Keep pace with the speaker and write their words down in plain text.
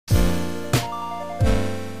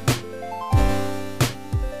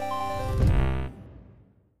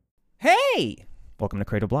Hey, welcome to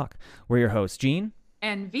Creative Block. We're your hosts, Gene.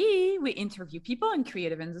 And V, we interview people in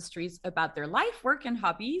creative industries about their life, work, and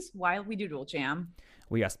hobbies while we doodle jam.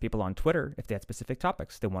 We ask people on Twitter if they had specific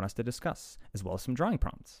topics they want us to discuss, as well as some drawing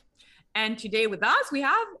prompts. And today with us, we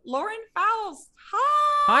have Lauren Faust.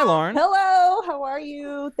 Hi! Hi, Lauren. Hello, how are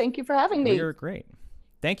you? Thank you for having me. You're great.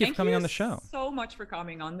 Thank you for coming on the show. So much for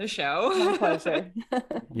coming on the show. My pleasure.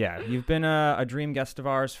 Yeah, you've been a dream guest of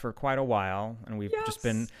ours for quite a while, and we've just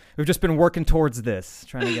been working towards this,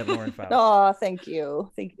 trying to get Lauren Faust. Oh, thank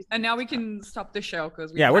you. And now we can stop the show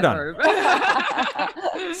because we're done.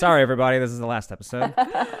 Sorry, everybody, this is the last episode.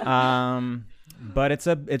 But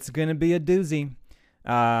it's gonna be a doozy.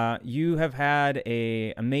 You have had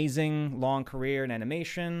a amazing long career in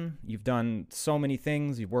animation. You've done so many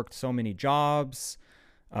things. You've worked so many jobs.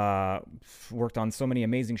 Worked on so many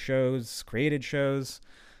amazing shows, created shows.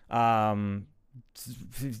 Yeah,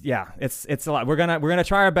 it's a lot. We're gonna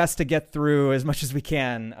try our best to get through as much as we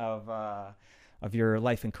can of your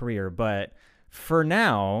life and career. But for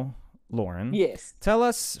now, Lauren, yes, tell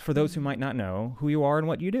us, for those who might not know, who you are and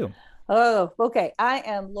what you do. Oh, okay. I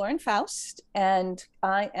am Lauren Faust, and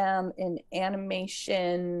I am an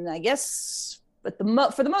animation, I guess, but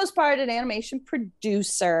for the most part, an animation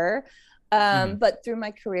producer. But through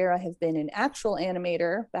my career, I have been an actual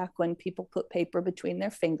animator back when people put paper between their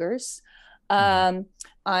fingers.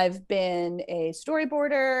 I've been a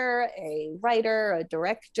storyboarder, a writer, a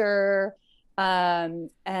director, and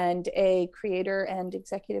a creator and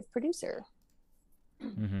executive producer.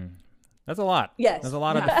 Mm-hmm. That's a lot. Yes. There's a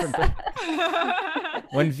lot of different.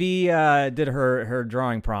 When V did her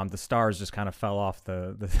drawing prompt, the stars just kind of fell off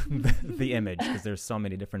the image because there's so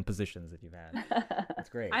many different positions that you've had. That's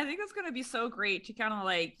great. I think it's going to be so great to kind of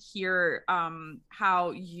like hear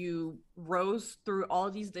how you rose through all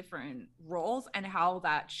of these different roles and how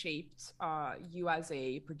that shaped you as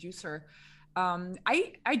a producer.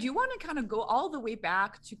 I do want to kind of go all the way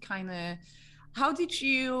back to kind of how did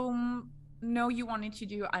you know you wanted to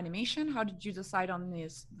do animation? How did you decide on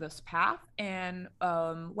this path? And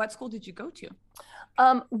what school did you go to?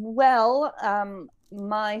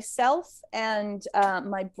 Myself and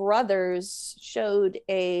my brothers showed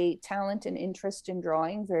a talent and interest in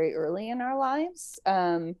drawing very early in our lives.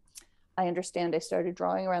 I understand I started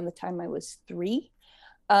drawing around the time I was 3.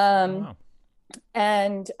 Wow.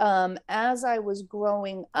 And as I was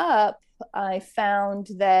growing up, I found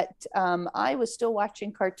that I was still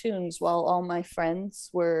watching cartoons while all my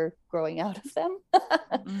friends were growing out of them.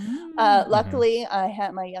 Luckily,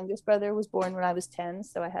 my youngest brother was born when I was 10,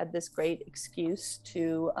 so I had this great excuse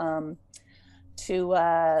to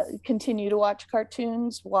continue to watch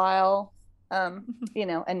cartoons while,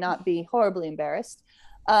 and not be horribly embarrassed.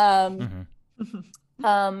 And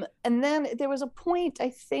then there was a point,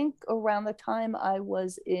 I think, around the time I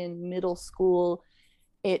was in middle school,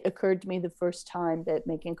 it occurred to me the first time that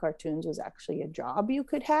making cartoons was actually a job you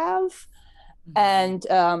could have. And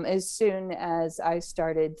as soon as I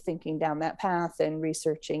started thinking down that path and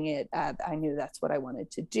researching it, I knew that's what I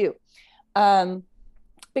wanted to do.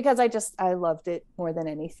 Because I loved it more than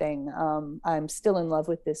anything. I'm still in love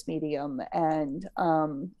with this medium, and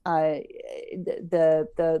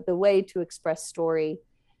the way to express story,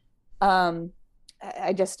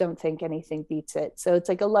 I just don't think anything beats it. So it's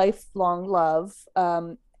like a lifelong love.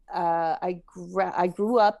 I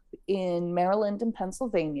grew up in Maryland and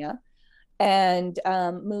Pennsylvania, and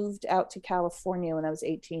moved out to California when I was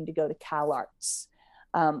 18 to go to Cal Arts,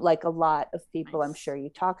 like a lot of people. Nice. I'm sure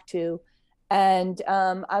you talk to. And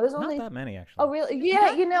I was only not that many, actually. Oh, really?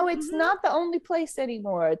 Yeah, it's not the only place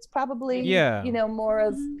anymore. It's probably more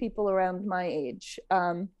of people around my age.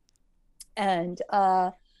 I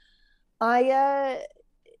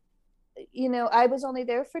was only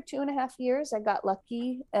there for 2.5 years. I got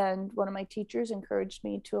lucky, and one of my teachers encouraged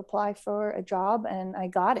me to apply for a job, and I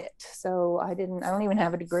got it. So I don't even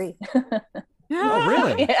have a degree. Oh,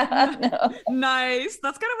 really? Yeah. No. Nice.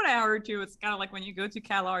 That's kind of what I heard too. It's kind of like when you go to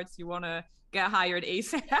Cal Arts, you want to get hired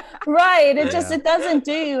ASAP. Right. It doesn't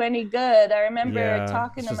do any good. I remember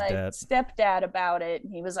talking to my stepdad about it,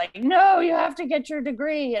 and he was like, "No, you have to get your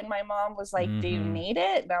degree." And my mom was like, "Do you need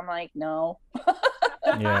it?" And I'm like, "No."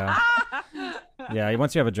 Yeah.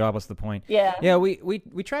 Once you have a job, what's the point? Yeah.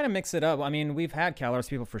 We try to mix it up. I mean, we've had Cal Arts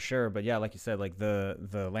people for sure, but yeah, like you said, like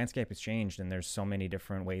the landscape has changed, and there's so many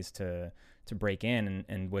different ways to break in,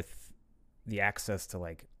 and with the access to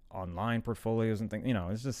like online portfolios and things,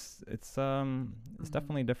 it's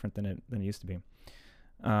definitely different than it used to be.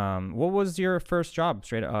 What was your first job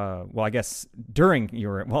I guess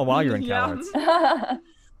while you're in Cal Arts?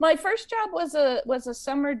 My first job was a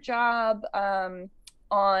summer job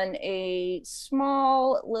on a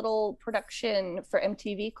small little production for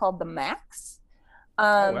MTV called The Max.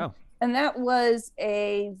 Oh wow. And that was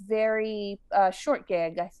a very short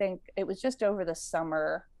gig. I think it was just over the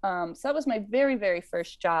summer. So that was my very, very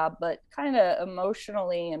first job, but kind of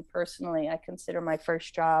emotionally and personally, I consider my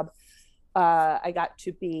first job. I got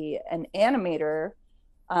to be an animator.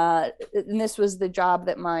 And this was the job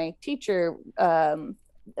that my teacher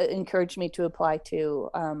encouraged me to apply to,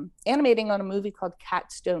 animating on a movie called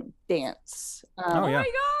Cats Don't Dance. Oh yeah. my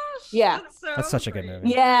gosh. Yeah. That's such a good movie.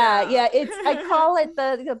 Yeah. It's, I call it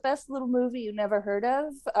the best little movie you never heard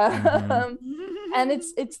of. And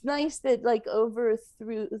it's nice that like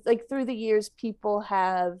through the years, people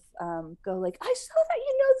have go like, I saw that,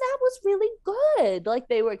 that was really good. Like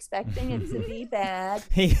they were expecting it to be bad.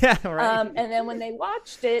 Yeah, right. And then when they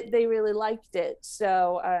watched it, they really liked it.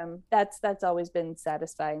 So that's always been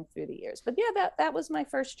satisfying through the years. But yeah, that was my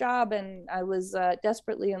first job, and I was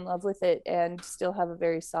desperately in love with it, and still have a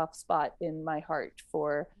very soft spot in my heart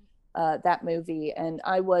for that movie. And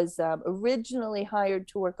I was originally hired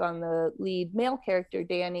to work on the lead male character,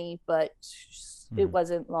 Danny, but it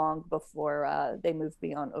wasn't long before they moved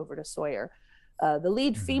me on over to Sawyer, the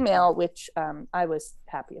lead female, which I was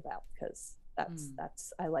happy about, because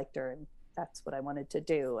that's I liked her, and that's what I wanted to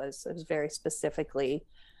do. It was very specifically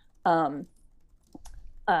a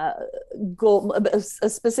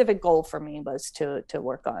specific goal for me was to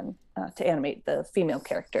work on to animate the female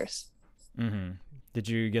characters. Did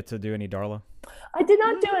you get to do any Darla? I did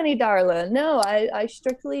not do any Darla. No, I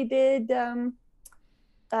strictly did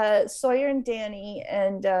Sawyer and Danny,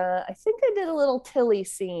 and I think I did a little Tilly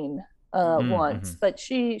scene once, but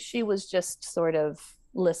she was just sort of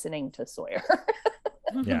listening to Sawyer.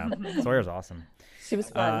 Yeah, Sawyer's awesome. She was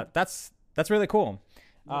fun. That's really cool.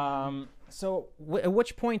 So at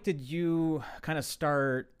which point did you kind of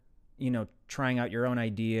start, trying out your own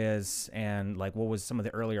ideas, and like what was some of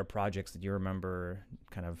the earlier projects that you remember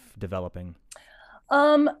kind of developing?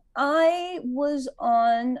 I was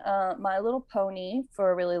on My Little Pony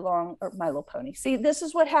for a really long, or My Little Pony. See, this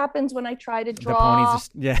is what happens when I try to draw.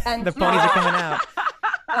 The ponies are coming out.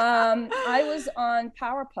 I was on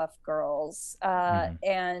Powerpuff Girls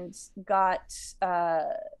and got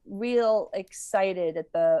real excited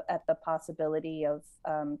at the possibility of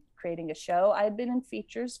creating a show. I had been in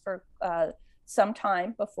features for some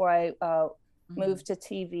time before I moved to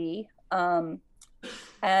TV, and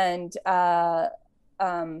as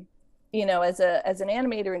an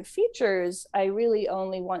animator in features, I really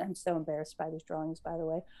only want. I'm so embarrassed by these drawings, by the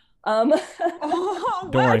way.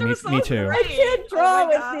 Don't worry, me too. I can't draw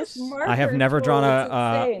with this marker. I have never drawn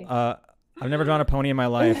I've never drawn a pony in my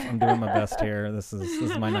life. I'm doing my best here. This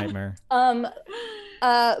is my nightmare. I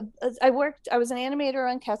was an animator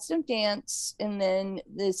on Cats Don't Dance, and then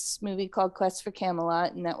this movie called Quest for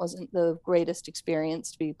Camelot, and that wasn't the greatest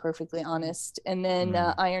experience, to be perfectly honest. And then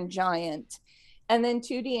Iron Giant. And then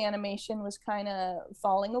 2D animation was kind of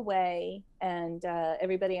falling away, and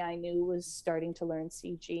everybody I knew was starting to learn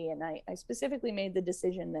CG. And I specifically made the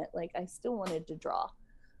decision that like I still wanted to draw.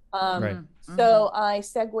 So I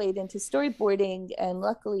segued into storyboarding, and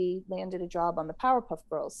luckily landed a job on the Powerpuff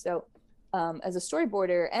Girls. So as a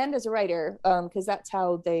storyboarder and as a writer, because that's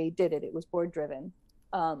how they did it. It was board driven,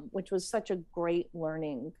 which was such a great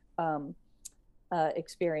learning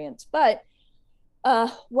experience. But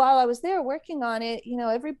while I was there working on it,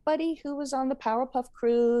 everybody who was on the Powerpuff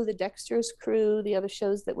crew, the Dexter's crew, the other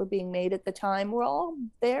shows that were being made at the time were all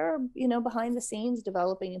there, behind the scenes,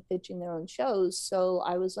 developing and pitching their own shows. So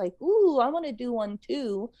I was like, ooh, I want to do one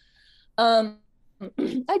too. I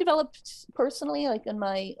developed personally, like in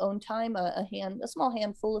my own time, a small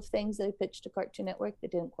handful of things that I pitched to Cartoon Network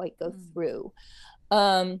that didn't quite go through.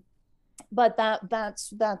 But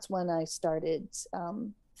that's when I started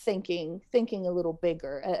thinking a little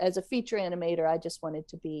bigger. As a feature animator, I just wanted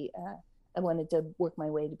to I wanted to work my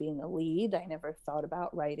way to being a lead. I never thought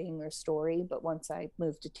about writing or story, but once I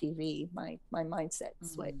moved to TV, my mindset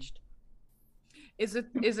switched. Is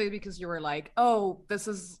it because you were like, oh, this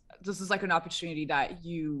is like an opportunity that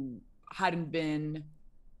you hadn't been,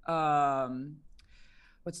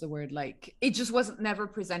 what's the word? Like, it just wasn't never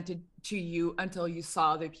presented to you until you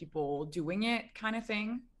saw the people doing it, kind of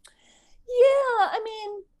thing? Yeah, I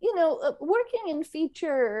mean, working in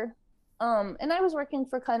feature, and I was working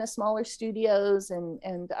for kind of smaller studios,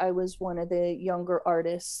 and I was one of the younger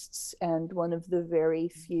artists and one of the very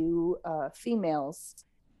few females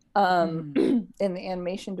in the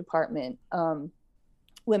animation department.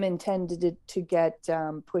 Women tended to get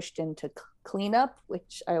pushed into cleanup,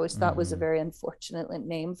 which I always thought was a very unfortunate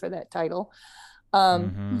name for that title.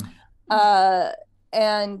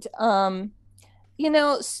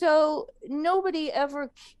 so nobody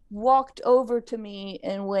ever walked over to me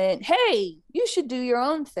and went, hey, you should do your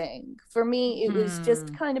own thing. For me, it was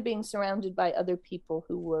just kind of being surrounded by other people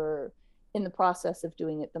who were in the process of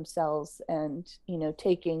doing it themselves and,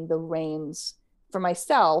 taking the reins for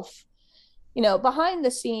myself. Behind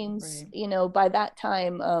the scenes, right. By that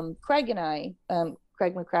time, Craig and I,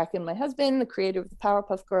 Craig McCracken, my husband, the creator of the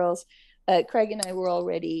Powerpuff Girls, Craig and I were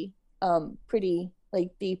already pretty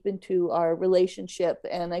deep into our relationship,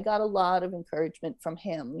 and I got a lot of encouragement from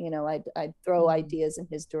him. I'd throw ideas in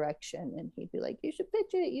his direction, and he'd be like, "You should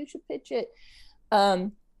pitch it,"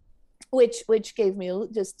 which gave me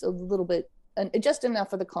just a little bit, just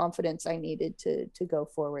enough of the confidence I needed to go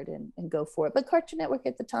forward and go for it. But Cartoon Network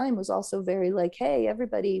at the time was also very like, "Hey,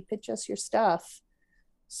 everybody, pitch us your stuff."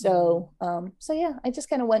 So, so yeah, I just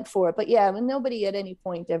kind of went for it. But yeah, nobody at any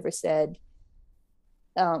point ever said,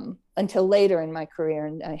 until later in my career,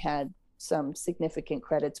 and I had some significant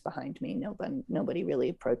credits behind me, nobody really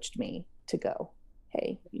approached me to go,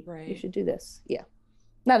 "Hey, you should do this." Yeah,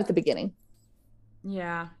 not at the beginning.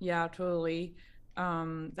 Yeah, totally.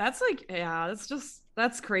 That's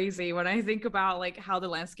crazy when I think about how the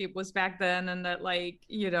landscape was back then, and that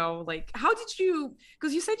how did you,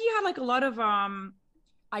 because you said you had a lot of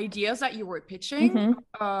ideas that you were pitching.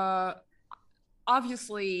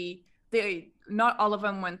 Obviously not all of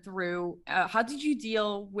them went through. How did you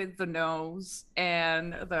deal with the no's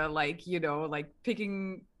and the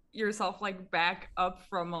picking yourself back up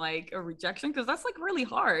from a rejection, because that's really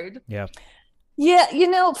hard? Yeah,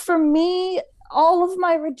 for me, all of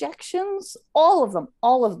my rejections, all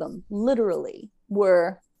of them literally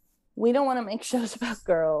were, "We don't want to make shows about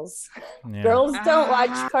girls. Yeah. Girls don't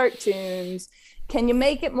watch cartoons. Can you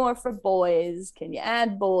make it more for boys? Can you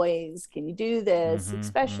add boys? Can you do this?"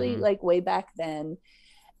 Especially way back then.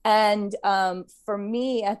 And for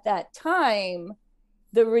me at that time,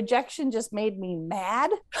 the rejection just made me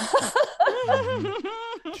mad.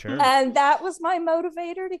 Sure. And that was my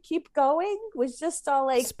motivator to keep going, was just all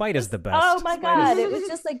spite is the best. Oh my God. It was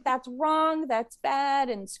just that's wrong, that's bad,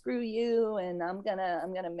 and screw you, and I'm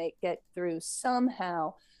gonna get through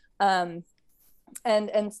somehow. And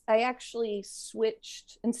I actually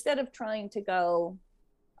switched, instead of trying to go,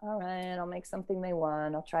 all right, I'll make something they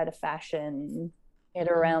want, I'll try to fashion it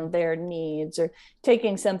around their needs, or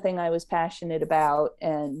taking something I was passionate about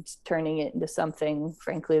and turning it into something,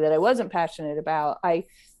 frankly, that I wasn't passionate about. I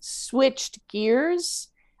switched gears.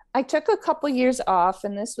 I took a couple years off,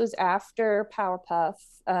 and this was after Powerpuff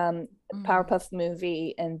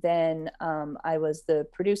movie. And then I was the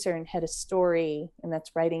producer and head of story, and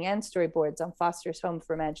that's writing and storyboards, on Foster's Home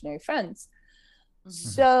for Imaginary Friends.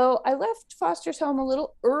 So I left Foster's Home a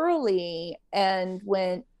little early and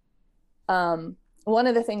went, one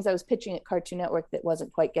of the things I was pitching at Cartoon Network that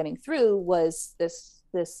wasn't quite getting through was this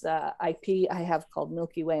IP I have called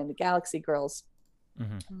Milky Way and the Galaxy Girls.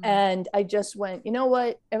 And I just went, you know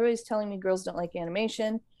what? Everybody's telling me girls don't like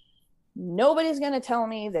animation. Nobody's going to tell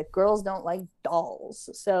me that girls don't like dolls.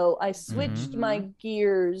 So I switched my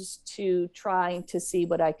gears to trying to see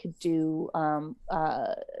what I could do,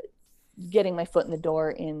 getting my foot in the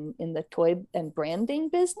door in the toy and branding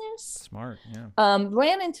business. Smart, yeah.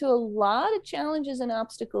 Ran into a lot of challenges and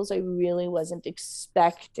obstacles I really wasn't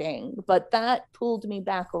expecting, but that pulled me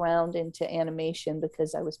back around into animation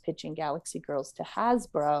because I was pitching Galaxy Girls to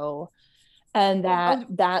Hasbro, and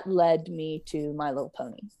that led me to My Little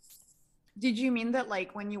Pony. Did you mean that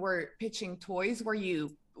when you were pitching toys, were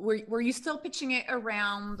you still pitching it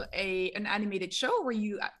around an animated show, or were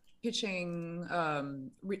you pitching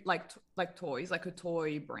like toys, like a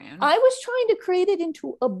toy brand? I was trying to create it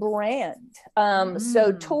into a brand.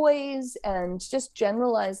 So toys and just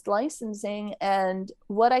generalized licensing. And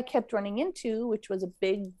what I kept running into, which was a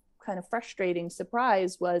big kind of frustrating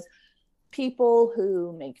surprise, was people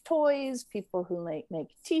who make toys, people who make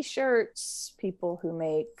t-shirts, people who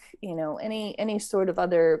make, any sort of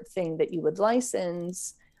other thing that you would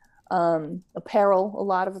license, apparel, a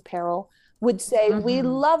lot of apparel, would say, we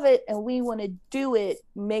love it and we want to do it,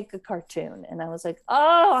 make a cartoon. And I was like,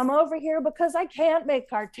 oh, I'm over here because I can't make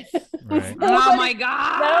cartoons. Right. Oh my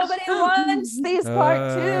God. Nobody wants these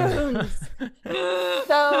cartoons.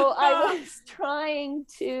 So I was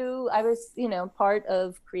part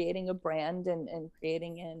of creating a brand and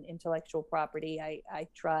creating an intellectual property. I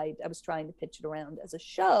was trying to pitch it around as a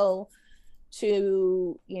show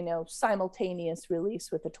to, simultaneous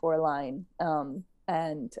release with a tour line.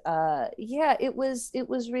 And it was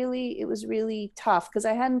really tough because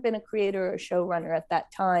I hadn't been a creator or a showrunner at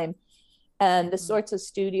that time, and the sorts of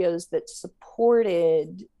studios that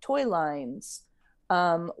supported toy lines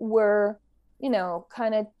were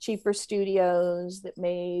kind of cheaper studios that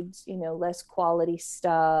made, less quality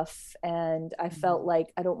stuff. And I felt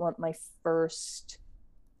like I don't want my first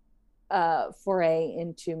foray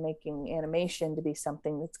into making animation to be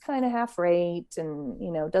something that's kind of half rate and,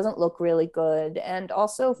 doesn't look really good. And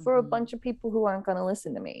also for a bunch of people who aren't going to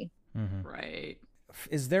listen to me. Right.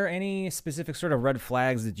 Is there any specific sort of red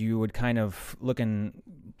flags that you would kind of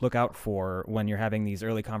look out for when you're having these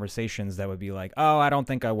early conversations that would be like, oh, I don't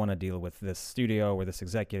think I want to deal with this studio or this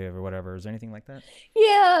executive or whatever? Is there anything like that?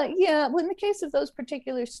 Yeah. Well, in the case of those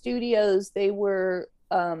particular studios, they were,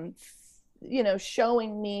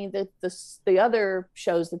 showing me that the other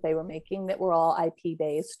shows that they were making that were all IP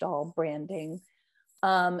based, all branding.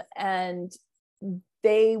 And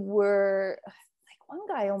they were like, one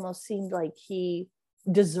guy almost seemed like he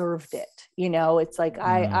deserved it. It's like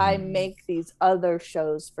I make these other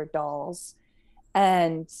shows for dolls,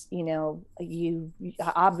 and you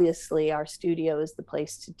obviously our studio is the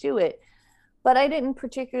place to do it. But I didn't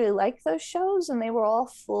particularly like those shows, and they were all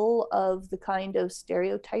full of the kind of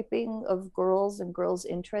stereotyping of girls and girls'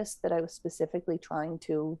 interests that I was specifically trying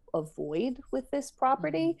to avoid with this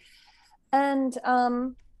property. And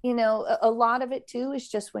a lot of it too is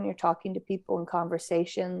just when you're talking to people in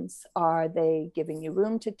conversations, are they giving you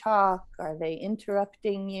room to talk? Are they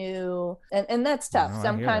interrupting you? And that's tough.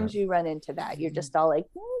 Sometimes you run into that. You're just all like,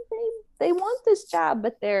 they want this job,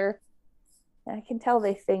 but I can tell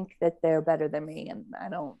they think that they're better than me, and I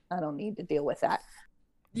don't need to deal with that.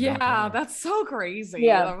 Yeah, that's so crazy.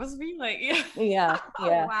 Yeah. That must be like, yeah. Oh,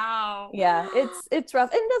 wow. Yeah, it's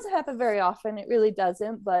rough. It doesn't happen very often. It really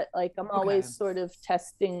doesn't. But like, I'm always sort of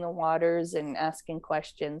testing the waters and asking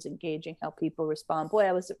questions, engaging how people respond. Boy,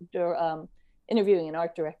 I was interviewing an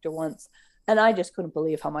art director once, and I just couldn't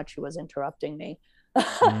believe how much he was interrupting me.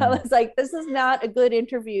 I was like, this is not a good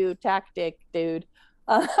interview tactic, dude.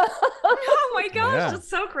 Oh my gosh, that's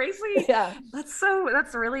so crazy. Yeah, that's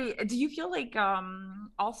really, do you feel like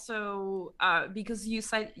also because you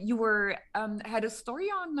said you were had a story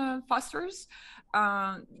on Foster's,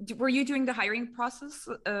 were you doing the hiring process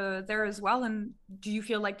there as well, and do you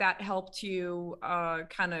feel like that helped you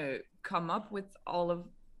kind of come up with all of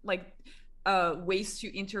like ways to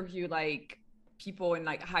interview like people in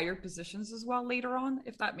like higher positions as well later on,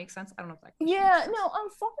 if that makes sense? I don't know if that makes sense. No, on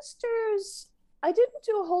Foster's I didn't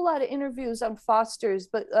do a whole lot of interviews on Foster's,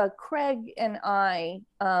 but Craig and I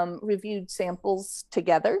reviewed samples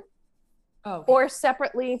together, or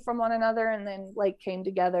separately from one another, and then like came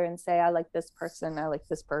together and say, I like this person, don't like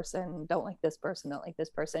this person, don't like this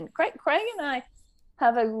person. Craig and I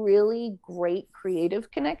have a really great creative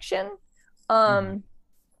connection.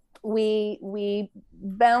 We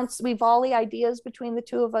volley ideas between the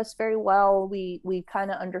two of us very well. We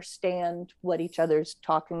kind of understand what each other's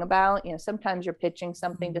talking about. Sometimes you're pitching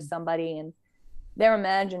something to somebody and they're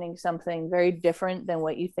imagining something very different than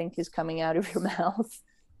what you think is coming out of your mouth.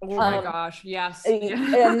 Oh my gosh, yes.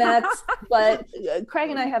 And but Craig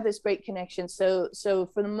and I have this great connection. So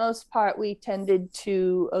for the most part, we tended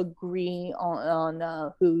to agree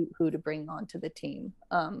on who to bring onto the team.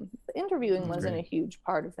 Interviewing wasn't a huge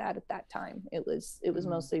part of that at that time. It was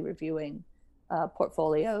mostly reviewing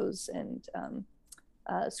portfolios and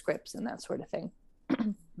scripts and that sort of thing.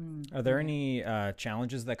 Are there any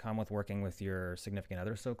challenges that come with working with your significant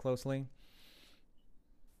other so closely?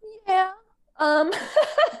 Yeah. I'm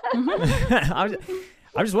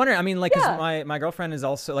just wondering. I mean, like, cause my girlfriend is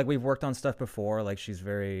also like, we've worked on stuff before. Like, she's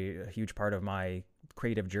a huge part of my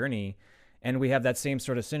creative journey, and we have that same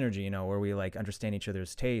sort of synergy, where we like understand each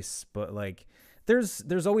other's tastes. But like,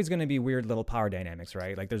 there's always going to be weird little power dynamics,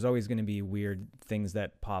 right? Like, there's always going to be weird things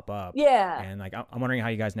that pop up. Yeah. And like, I'm wondering how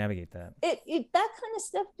you guys navigate that. That kind of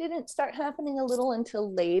stuff didn't start happening a little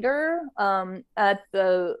until later. At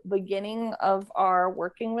the beginning of our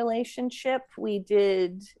working relationship, we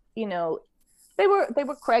did, they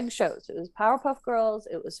were Craig shows. It was Powerpuff Girls,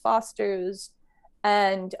 it was Foster's,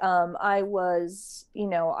 and I was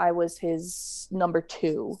his number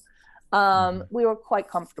two. We were quite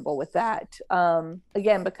comfortable with that.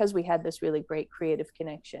 Again, because we had this really great creative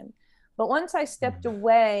connection. But once I stepped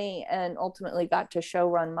away and ultimately got to show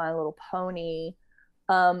run My Little Pony,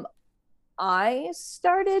 I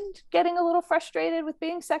started getting a little frustrated with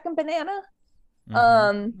being second banana.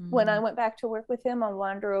 When I went back to work with him on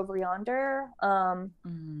Wander Over Yonder,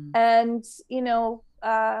 and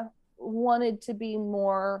wanted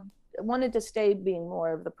to stay being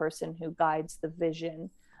more of the person who guides the vision.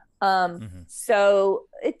 So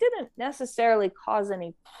it didn't necessarily cause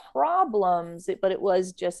any problems, but it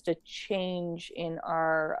was just a change in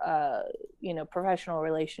our professional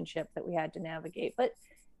relationship that we had to navigate. But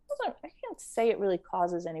I can't say it really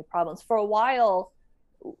causes any problems. For a while,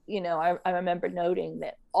 I remember noting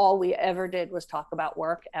that all we ever did was talk about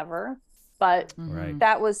work ever, but Right.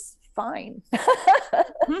 that was fine.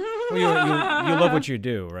 Well, you love what you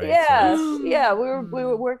do, right? Yeah, So yeah, we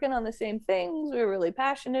were working on the same things. We were really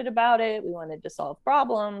passionate about it. We wanted to solve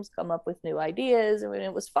problems, come up with new ideas, and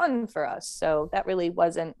it was fun for us. So that really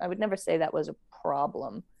wasn't. I would never say that was a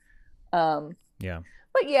problem. yeah.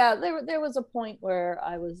 But yeah, there was a point where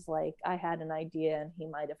I was like, I had an idea and he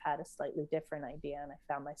might have had a slightly different idea, and I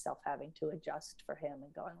found myself having to adjust for him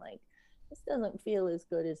and going like, this doesn't feel as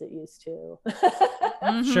good as it used to.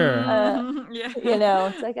 Sure. Yeah.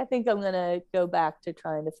 It's like, I think I'm gonna go back to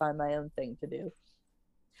trying to find my own thing to do.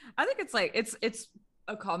 I think it's like it's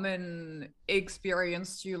a common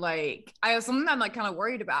experience to like I something I'm like kind of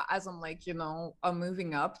worried about as I'm like, I'm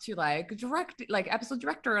moving up to like episode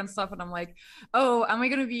director and stuff, and I'm like, oh, am I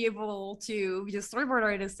gonna be able to be a storyboard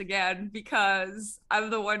artist again because I'm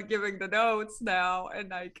the one giving the notes now, and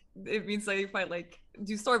like it means that if I like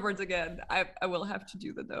do storyboards again, I will have to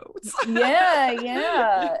do the notes.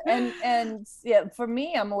 yeah and yeah, for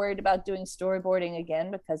me, I'm worried about doing storyboarding again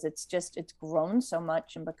because it's grown so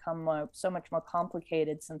much and become so much more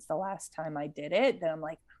complicated since the last time I did it that I'm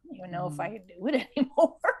like, I don't even know if I can do it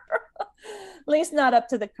anymore. At least not up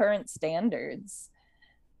to the current standards.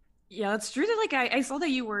 Yeah, that's true. That like I saw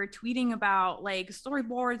that you were tweeting about like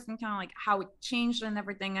storyboards and kind of like how it changed and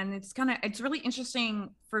everything, and it's really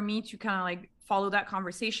interesting for me to kind of like follow that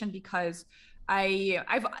conversation because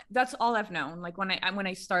I've that's all I've known. Like when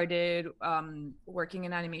I started working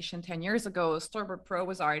in animation 10 years ago, Storyboard Pro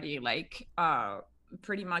was already like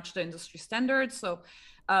pretty much the industry standard. So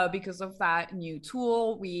because of that new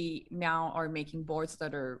tool, we now are making boards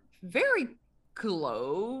that are very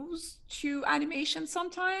close to animation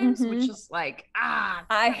sometimes, which is like,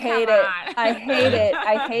 I hate it. I hate it.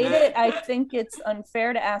 I hate it. I think it's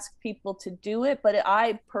unfair to ask people to do it, but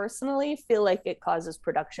I personally feel like it causes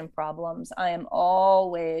production problems. I am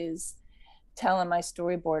always telling my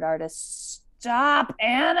storyboard artists, stop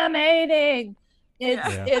animating.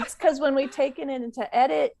 It's because when we take it into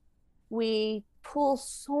edit, we pull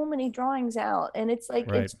so many drawings out, and it's like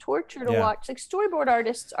it's torture to watch. Like storyboard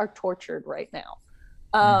artists are tortured right now,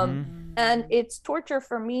 and it's torture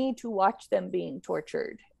for me to watch them being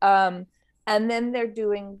tortured. And then they're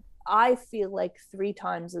doing, I feel like, 3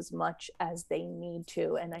 times as much as they need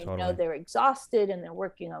to, and I know they're exhausted and they're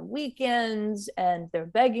working on weekends and they're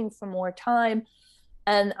begging for more time.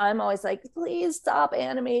 And I'm always like, please stop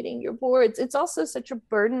animating your boards. It's also such a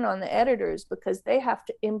burden on the editors because they have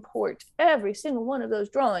to import every single one of those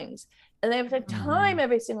drawings, and they have to time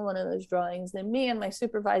every single one of those drawings. Then me and my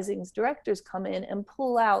supervising directors come in and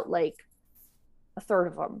pull out like a third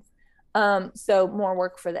of them. So more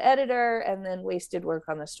work for the editor and then wasted work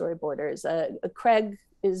on the storyboarders. Craig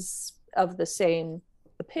is of the same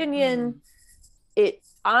opinion.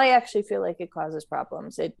 I actually feel like it causes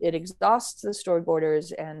problems. It exhausts the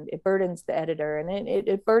storyboarders and it burdens the editor, and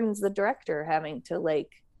it burdens the director having to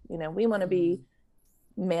we want to be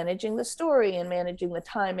managing the story and managing the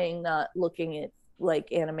timing, not looking at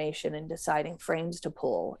like animation and deciding frames to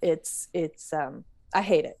pull. I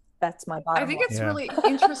hate it. That's my bottom I think line. it's really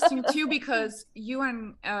interesting too because you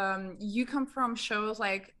come from shows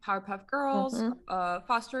like Powerpuff Girls,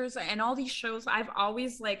 Fosters, and all these shows. I've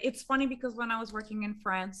always it's funny because when I was working in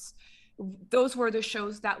France, those were the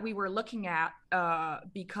shows that we were looking at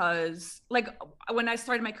because like when I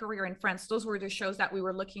started my career in France, those were the shows that we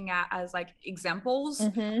were looking at as like examples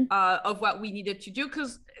of what we needed to do,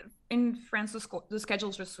 because in France the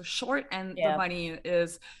schedules are so short and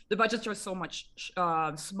the budgets are so much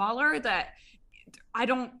smaller that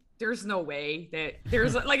there's no way that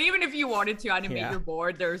there's like, even if you wanted to animate your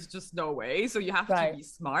board, there's just no way. So you have to be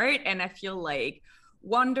smart. And I feel like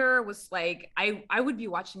Wonder was like, I would be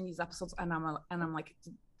watching these episodes and I'm like,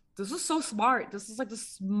 this is so smart. This is like the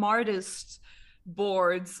smartest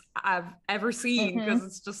boards I've ever seen, because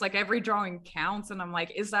it's just like every drawing counts. And I'm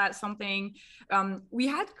like, is that something we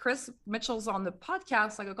had Chris Mitchell's on the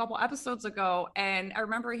podcast like a couple episodes ago, and I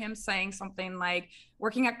remember him saying something like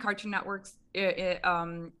working at Cartoon Networks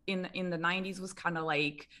in the 90s was kind of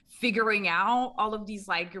like figuring out all of these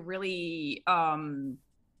like really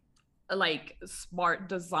like smart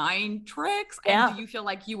design tricks. And do you feel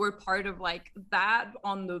like you were part of like that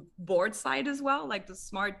on the board side as well, like the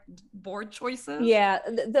smart board choices?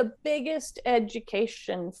 The biggest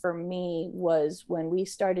education for me was when we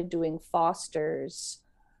started doing Fosters.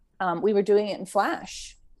 We were doing it in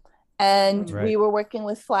Flash, and we were working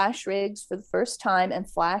with Flash rigs for the first time, and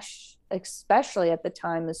Flash especially at the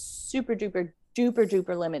time is super duper duper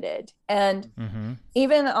duper limited. And Mm-hmm.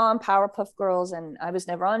 even on Powerpuff Girls, and I was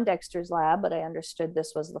never on Dexter's Lab, but I understood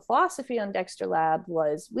this was the philosophy on Dexter Lab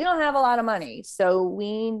was we don't have a lot of money, so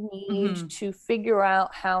we need to figure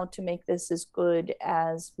out how to make this as good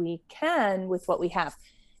as we can with what we have.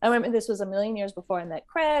 I remember this was a million years before I met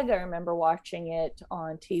Craig. I remember watching it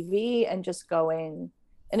on TV and just going,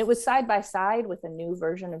 and it was side by side with a new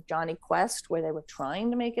version of Johnny Quest where they were trying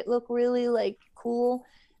to make it look really like cool.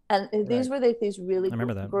 And these were like these really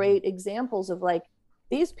great examples of like,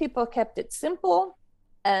 these people kept it simple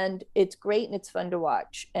and it's great and it's fun to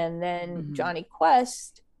watch. And then Johnny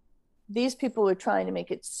Quest, these people were trying to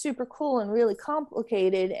make it super cool and really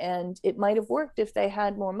complicated, and it might have worked if they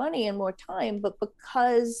had more money and more time, but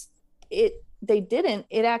because they didn't,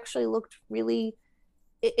 it actually looked really,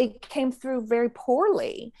 it came through very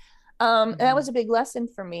poorly. And that was a big lesson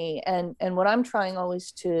for me. And what I'm trying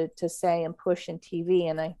always to say and push in TV,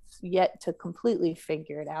 and I've yet to completely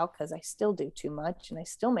figure it out because I still do too much and I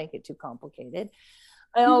still make it too complicated.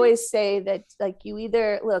 I always say that, like, you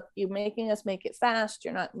either, look, you're making us make it fast.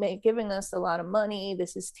 You're not giving us a lot of money.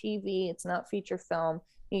 This is TV. It's not feature film.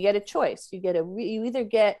 You get a choice. You either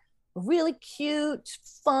get a really cute,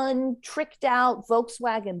 fun, tricked out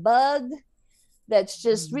Volkswagen Bug that's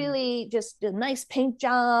just really just a nice paint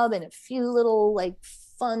job and a few little like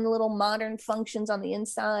fun little modern functions on the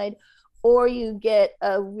inside, or you get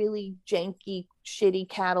a really janky, shitty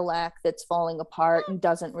Cadillac that's falling apart and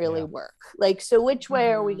doesn't really work. Like, so which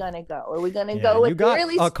way are we going to go? Are we going to go with a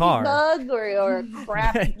really sweet Bug or a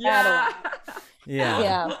crappy Cadillac?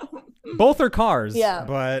 Yeah. Both are cars. Yeah.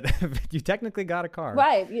 But you technically got a car.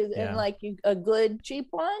 Right. And like a good cheap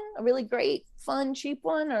one, a really great, fun, cheap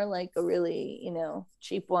one, or like a really,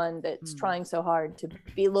 cheap one that's trying so hard to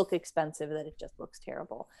look expensive that it just looks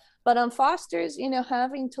terrible. But on Foster's,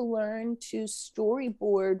 having to learn to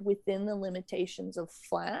storyboard within the limitations of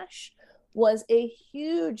Flash was a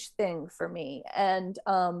huge thing for me. And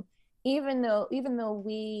even though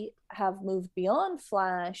we have moved beyond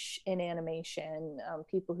Flash in animation,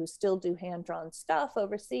 people who still do hand-drawn stuff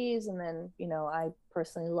overseas, and then I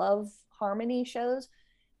personally love Harmony shows,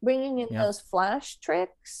 bringing in those Flash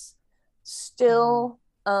tricks still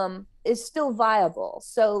is still viable.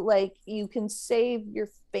 So like, you can save your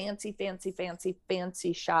fancy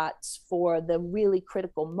shots for the really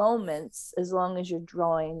critical moments as long as you're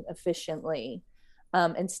drawing efficiently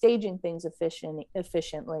and staging things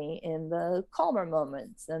efficiently in the calmer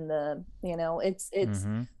moments. And it's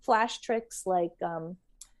Flash tricks like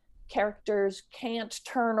characters can't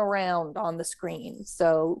turn around on the screen,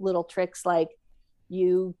 so little tricks like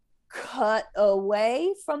you cut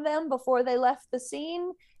away from them before they left the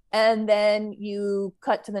scene, and then you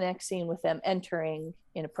cut to the next scene with them entering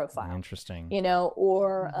in a profile. Interesting.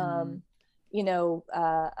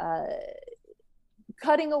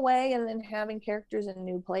 Cutting away and then having characters in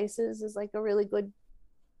new places is like a really good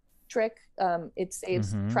trick. It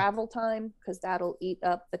saves travel time because that'll eat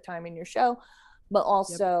up the time in your show, but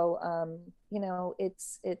also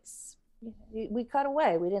we cut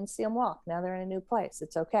away, we didn't see them walk, now they're in a new place,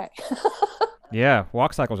 it's okay. Yeah,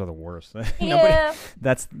 walk cycles are the worst.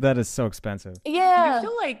 That is so expensive. Yeah. I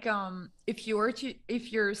feel like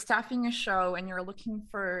if you're staffing a show and you're looking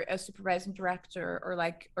for a supervising director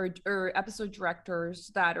or episode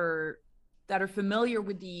directors that are familiar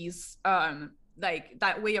with these like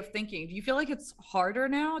that way of thinking, do you feel like it's harder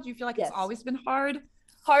now? Do you feel like it's always been hard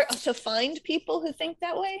to find people who think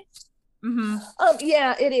that way? Mm-hmm.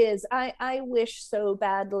 Yeah, it is. I wish so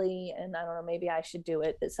badly, and I don't know, maybe I should do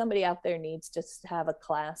it, that somebody out there needs to have a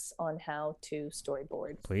class on how to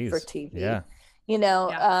storyboard for TV.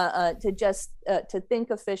 To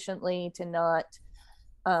think efficiently, to not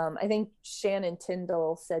I think Shannon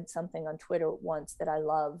Tyndall said something on Twitter once that I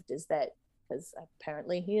loved, is that, because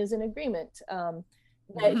apparently he is in agreement,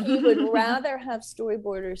 that he would rather have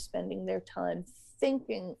storyboarders spending their time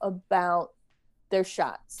thinking about their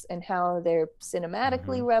shots and how they're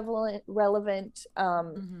cinematically relevant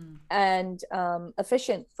and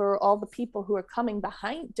efficient for all the people who are coming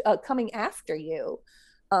after you.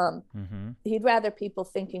 He'd rather people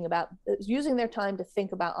thinking about using their time to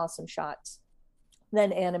think about awesome shots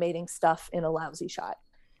than animating stuff in a lousy shot.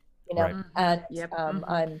 And I'm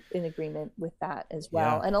in agreement with that as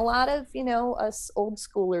well. And a lot of us old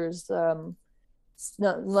schoolers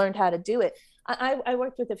learned how to do it. I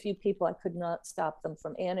worked with a few people. I could not stop them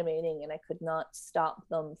from animating, and I could not stop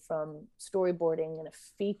them from storyboarding in a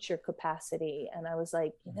feature capacity. And I was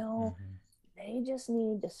like, they just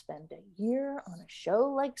need to spend a year on a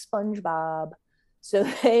show like SpongeBob so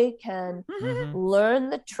they can Mhm. learn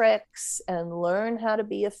the tricks and learn how to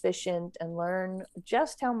be efficient and learn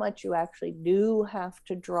just how much you actually do have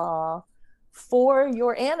to draw for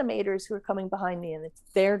your animators who are coming behind me, and it's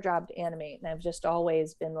their job to animate. And I've just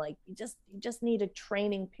always been like, you just need a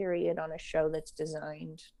training period on a show that's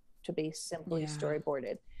designed to be simply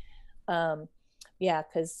storyboarded. Yeah,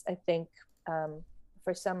 because I think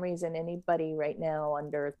for some reason anybody right now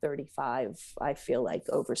under 35, I feel like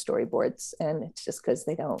over storyboards, and it's just because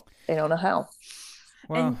they don't know how.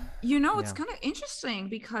 Well, and you know, it's yeah. kind of interesting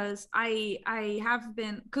because I have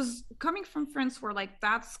been, because coming from friends where like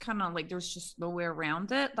that's kind of like there's just no way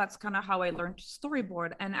around it. That's kind of how I learned to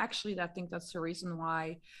storyboard. And actually I think that's the reason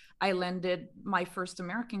why I landed my first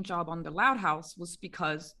American job on The Loud House, was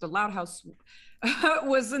because The Loud House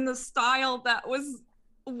was in the style that was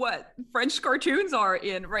what French cartoons are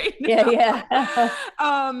in right now. Yeah.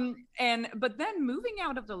 But then moving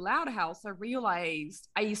out of The Loud House, I realized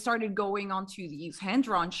I started going on to these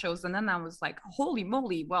hand-drawn shows, and then I was like, holy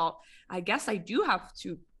moly, well, I guess I do have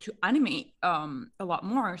to animate a lot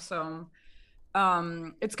more. So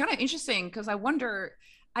it's kind of interesting because I wonder,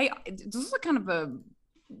 this is a kind of a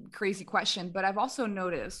crazy question, but I've also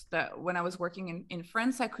noticed that when I was working in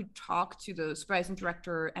France, I could talk to the supervising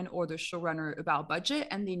director and or the showrunner about budget,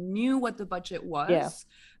 and they knew what the budget was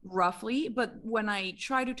roughly. But when I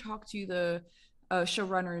try to talk to the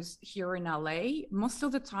showrunners here in LA, most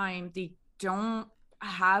of the time they don't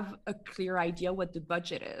have a clear idea what the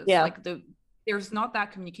budget is. Like there's not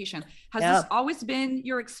that communication. Has this always been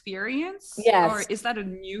your experience? Yes. Or is that a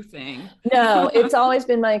new thing? No, it's always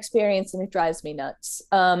been my experience, and it drives me nuts.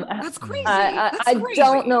 That's crazy. I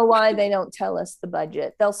don't know why they don't tell us the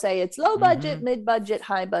budget. They'll say it's low budget, mid-budget,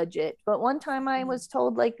 high budget. But one time I was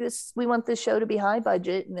told like this, we want this show to be high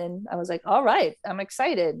budget. And then I was like, all right, I'm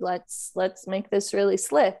excited. Let's make this really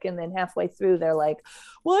slick. And then halfway through, they're like,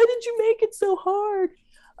 why did you make it so hard?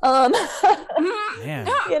 You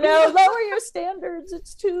know, lower your standards.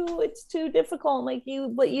 It's too difficult. Like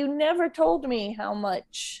but you never told me how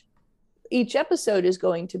much each episode is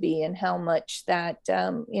going to be and how much that,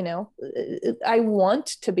 you know, I want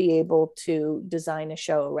to be able to design a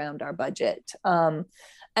show around our budget. And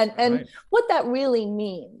what that really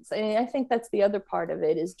means, I mean, I think that's the other part of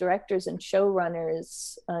it, is directors and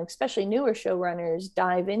showrunners, especially newer showrunners,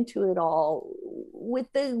 dive into it all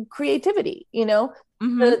with the creativity, you know,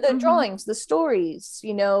 the drawings, the stories,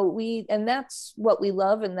 you know, and that's what we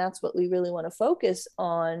love, and that's what we really want to focus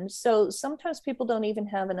on. So sometimes people don't even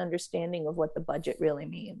have an understanding of what the budget really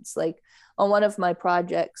means. Like on one of my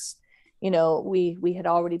projects, you know, we had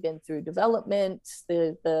already been through development.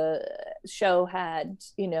 The show had,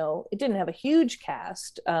 you know, it didn't have a huge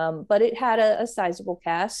cast, but it had a sizable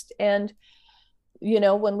cast. And, you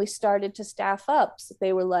know, when we started to staff up,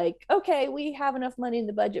 they were like, okay, we have enough money in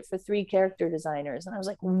the budget for 3 character designers. And I was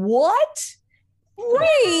like, what? 3?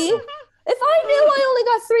 If I knew I only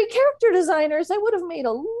got 3 character designers, I would have made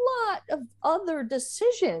a lot of other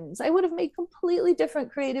decisions. I would have made completely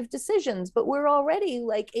different creative decisions, but we're already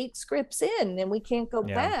like 8 scripts in and we can't go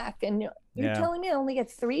back. And you're telling me I only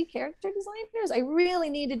get 3 character designers? I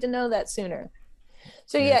really needed to know that sooner.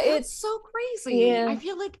 So it's so crazy. I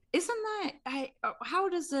feel like, isn't that, how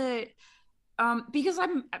does it, because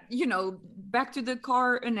I'm, you know, back to the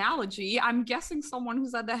car analogy, I'm guessing someone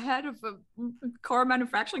who's at the head of a car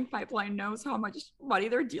manufacturing pipeline knows how much money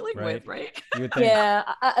they're dealing with, right? Yeah.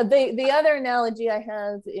 The other analogy I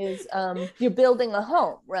have is you're building a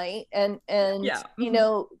home, right? And you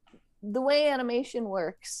know, the way animation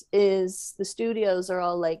works is the studios are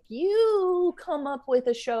all like, you come up with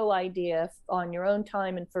a show idea on your own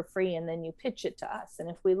time and for free, and then you pitch it to us. And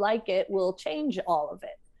if we like it, we'll change all of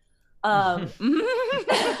it. And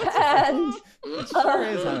it sure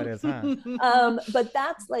is how it is, huh? But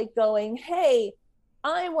that's like going, hey,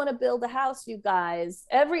 I want to build a house, you guys.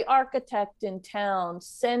 Every architect in town,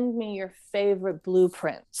 send me your favorite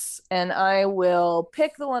blueprints, and I will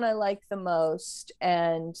pick the one I like the most,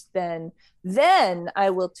 and then I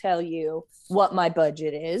will tell you what my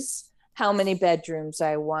budget is, how many bedrooms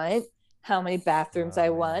I want, how many bathrooms I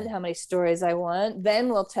want, how many stories I want. Then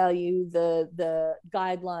we'll tell you the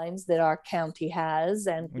guidelines that our county has.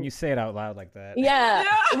 And when you say it out loud like that,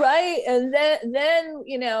 right. And then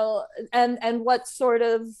you know, and what sort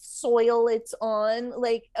of soil it's on.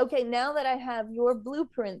 Like, okay, now that I have your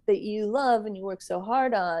blueprint that you love and you work so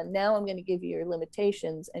hard on, now I'm going to give you your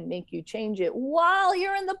limitations and make you change it while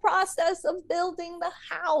you're in the process of building the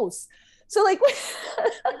house. So like,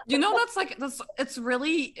 you know, it's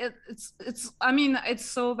really, I mean, it's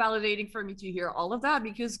so validating for me to hear all of that,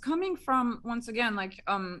 because coming from, once again, like,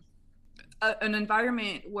 an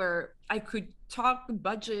environment where I could talk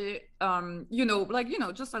budget,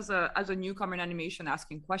 just as a newcomer in animation,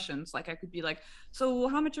 asking questions. Like I could be like, so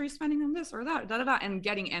how much are you spending on this or that, da da da, and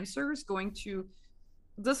getting answers. Going to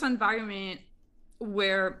this environment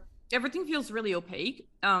where everything feels really opaque.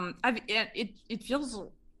 It feels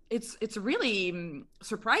it's really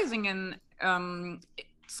surprising. And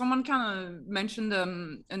someone kind of mentioned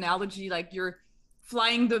the analogy, like you're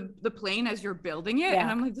flying the plane as you're building it, and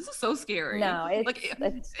I'm like, this is so scary. No,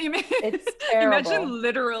 it's terrible. Imagine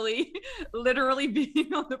literally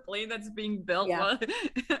being on the plane that's being built. Yeah.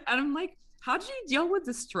 And I'm like, how do you deal with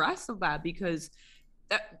the stress of that? Because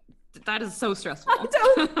that is so stressful.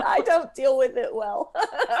 I don't deal with it well.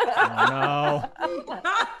 No.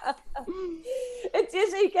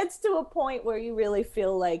 It gets to a point where you really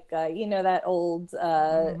feel like that old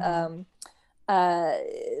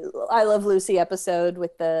I Love Lucy episode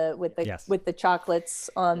with the chocolates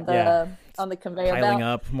on the conveyor belt. Piling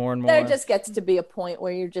up more and more. There just gets to be a point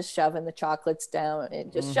where you're just shoving the chocolates down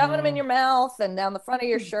and just shoving them in your mouth and down the front of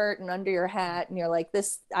your shirt and under your hat, and you're like,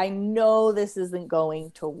 this, I know this isn't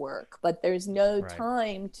going to work, but there's no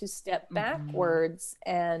time to step backwards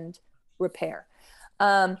and repair.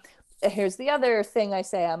 Here's the other thing I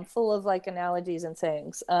say. I'm full of like analogies and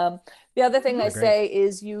sayings. The other thing I say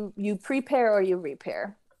is you prepare or you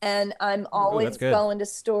repair. And I'm always going to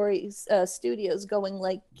studios going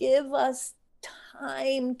like, give us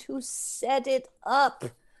time to set it up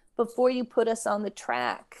before you put us on the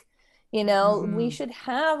track. We should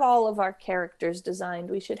have all of our characters designed.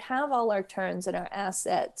 We should have all our turns and our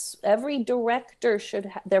assets. Every director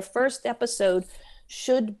should their first episode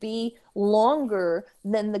should be longer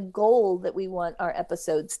than the goal that we want our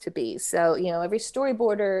episodes to be. So, every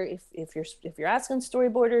storyboarder, if you're asking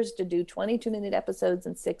storyboarders to do 22-minute episodes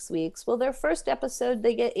in 6 weeks, well, their first episode,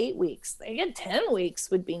 they get 8 weeks. They get 10 weeks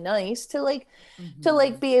would be nice to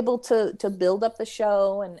be able to build up the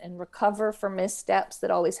show and recover from missteps that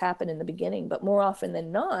always happen in the beginning. But more often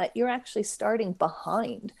than not, you're actually starting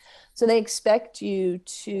behind. So they expect you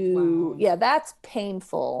to, that's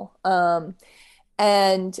painful.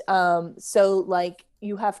 And so like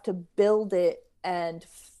you have to build it and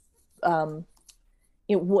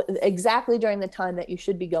exactly during the time that you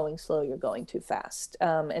should be going slow, you're going too fast.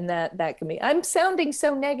 And that can be, I'm sounding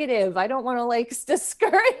so negative. I don't want to like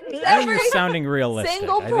discourage I think you're sounding realistic.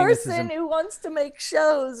 Single person who wants to make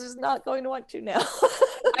shows is not going to want to now.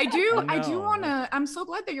 I do want to, I'm so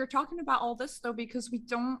glad that you're talking about all this though, because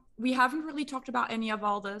we haven't really talked about any of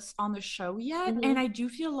all this on the show yet. And I do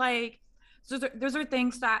feel like, so those are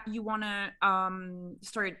things that you want to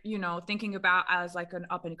start, thinking about as like an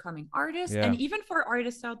up and coming artist. And even for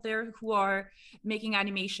artists out there who are making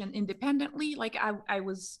animation independently, like I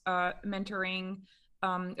was mentoring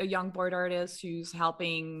a young board artist who's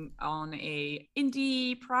helping on a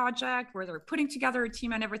indie project where they're putting together a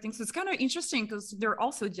team and everything. So it's kind of interesting because they're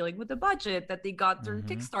also dealing with the budget that they got through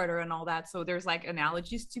Kickstarter and all that. So there's like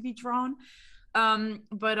analogies to be drawn.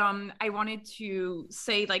 But I wanted to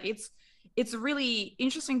say like it's really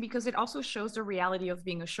interesting because it also shows the reality of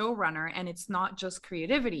being a showrunner, and it's not just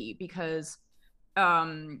creativity, because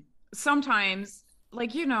sometimes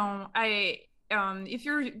like if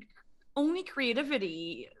you're only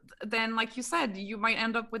creativity, then like you said, you might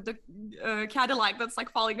end up with the Cadillac that's like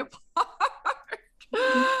falling apart.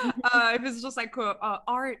 If it's just like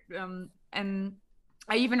art, and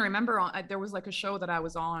I even remember there was like a show that I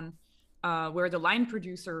was on where the line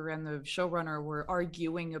producer and the showrunner were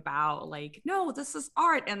arguing about like, no, this is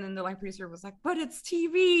art. And then the line producer was like, but it's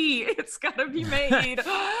TV. It's got to be made.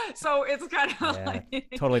 So it's kind of like...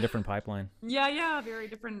 totally different pipeline. Yeah, very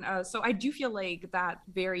different. So I do feel like that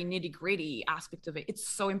very nitty gritty aspect of it, it's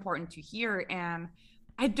so important to hear. And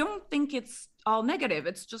I don't think it's all negative.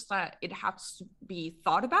 It's just that it has to be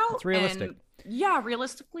thought about. It's realistic. And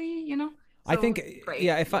realistically, So, I think, great.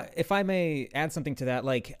 if I may add something to that,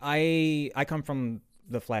 like I come from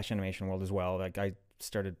the Flash animation world as well. Like I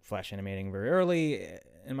started Flash animating very early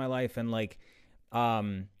in my life, and like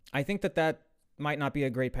I think that might not be a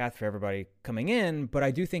great path for everybody coming in, but I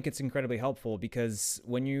do think it's incredibly helpful because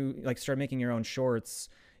when you like start making your own shorts,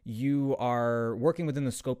 you are working within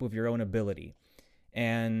the scope of your own ability,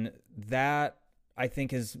 and that I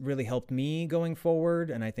think has really helped me going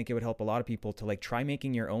forward. And I think it would help a lot of people to like try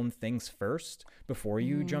making your own things first before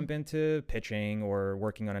you jump into pitching or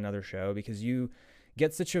working on another show, because you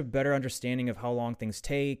get such a better understanding of how long things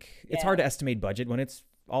take. It's hard to estimate budget when it's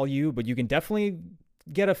all you, but you can definitely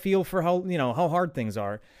get a feel for how hard things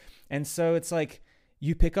are. And so it's like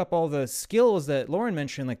you pick up all the skills that Lauren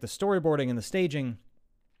mentioned, like the storyboarding and the staging,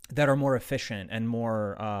 that are more efficient and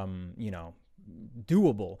more,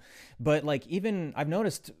 doable. But like, even I've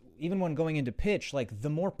noticed, even when going into pitch, like the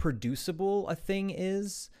more producible a thing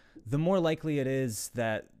is, the more likely it is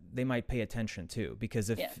that they might pay attention to, because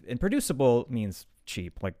if and producible means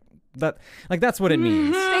cheap, like that's what it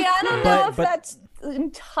means. See, I don't know if that's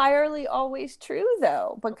entirely always true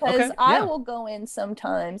though, because I will go in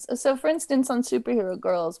sometimes. So for instance, on Superhero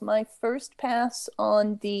Girls, my first pass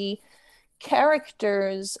on the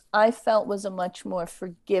characters I felt was a much more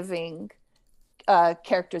forgiving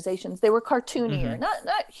characterizations. They were cartoonier,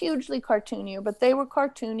 not hugely cartoonier, but they were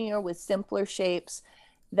cartoonier with simpler shapes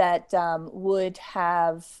that would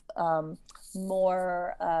have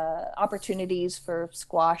more opportunities for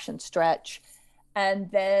squash and stretch.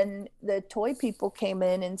 And then the toy people came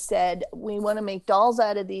in and said, we want to make dolls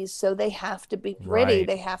out of these, so they have to be pretty. Right.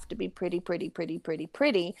 They have to be pretty, pretty, pretty, pretty,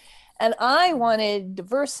 pretty. And I wanted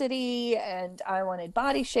diversity, and I wanted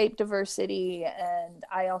body shape diversity. And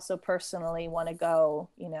I also personally want to go,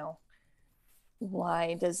 you know,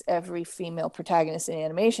 why does every female protagonist in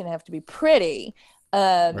animation have to be pretty?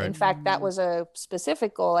 Right. In fact, that was a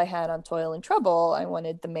specific goal I had on Toil and Trouble. I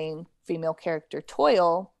wanted the main female character,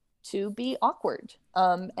 Toil, to be awkward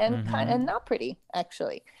and kind and not pretty,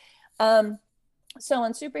 actually. So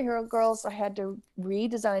on Superhero Girls, I had to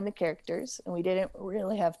redesign the characters, and we didn't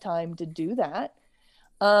really have time to do that.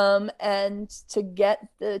 And to get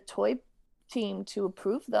the toy team to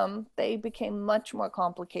approve them, they became much more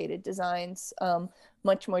complicated designs,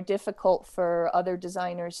 much more difficult for other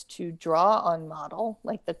designers to draw on model,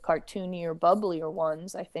 like the cartoonier, bubblier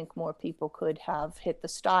ones. I think more people could have hit the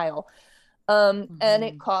style. And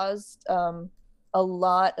it caused a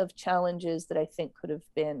lot of challenges that I think could have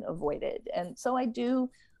been avoided. And so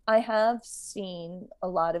I have seen a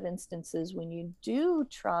lot of instances when you do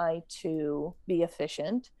try to be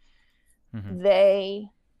efficient,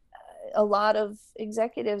 a lot of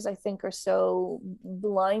executives, I think, are so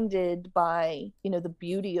blinded by, you know, the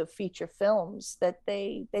beauty of feature films that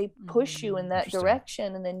they push you in that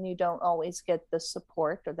direction, and then you don't always get the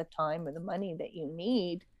support or the time or the money that you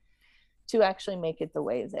need to actually make it the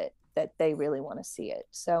way that they really want to see it.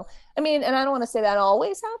 So, I mean, and I don't want to say that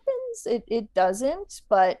always happens. It doesn't,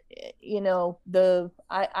 but you know,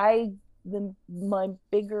 my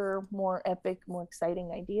bigger, more epic, more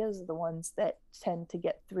exciting ideas are the ones that tend to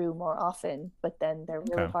get through more often, but then they're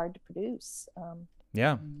really hard to produce.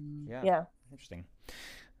 Yeah. Interesting.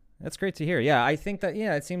 That's great to hear. Yeah, I think that,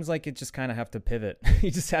 it seems like you just kind of have to pivot.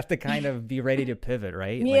 You just have to kind of be ready to pivot,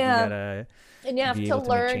 right? Yeah. And you have to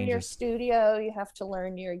learn your studio. You have to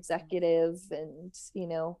learn your executive, and, you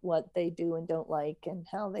know, what they do and don't like, and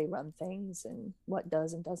how they run things, and what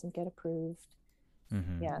does and doesn't get approved.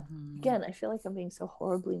 Again, I feel like I'm being so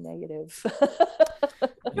horribly negative.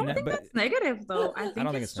 I don't think that's negative, though. I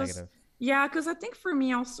don't think it's just negative. Yeah, because I think for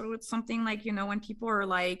me also, it's something like, you know, when people are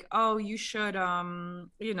like, oh, you should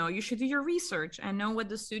do your research and know what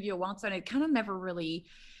the studio wants, and it kind of never really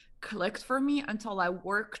clicked for me until I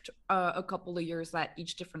worked a couple of years at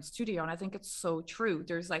each different studio. And I think it's so true.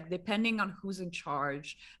 There's like, depending on who's in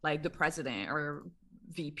charge, like the president or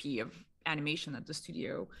VP of animation at the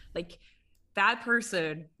studio, like that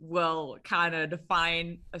person will kind of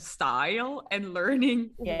define a style, and learning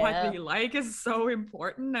what they like is so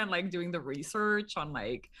important, and like doing the research on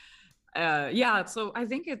like so I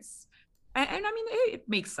think it's and I mean it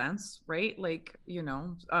makes sense, right? Like, you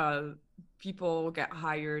know, people get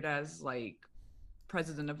hired as like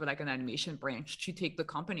president of like an animation branch to take the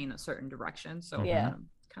company in a certain direction, so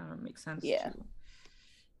kind of makes sense to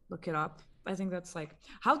look it up. I think that's like,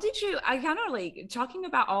 how did you, I kind of like talking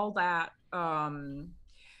about all that,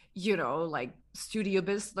 you know, like studio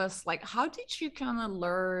business, like how did you kind of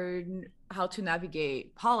learn how to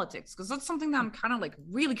navigate politics? Because that's something that I'm kind of like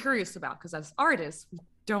really curious about, because as artists, we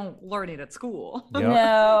don't learn it at school.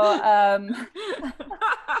 No,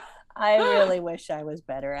 I really wish I was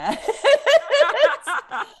better at it.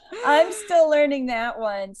 I'm still learning that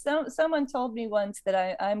one. Someone told me once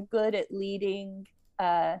that I'm good at leading,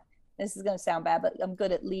 this is going to sound bad, but I'm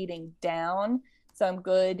good at leading down. So I'm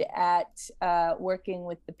good at working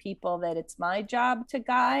with the people that it's my job to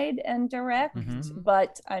guide and direct,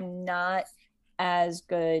 but I'm not as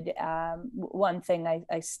good. One thing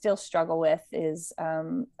I still struggle with is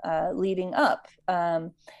leading up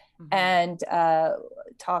and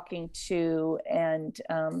talking to and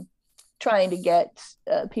trying to get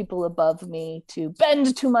people above me to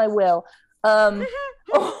bend to my will.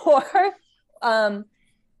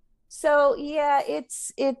 So yeah,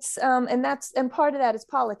 it's and part of that is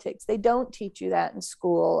politics. They don't teach you that in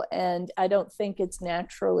school, and I don't think it's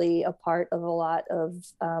naturally a part of a lot of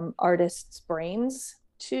artists' brains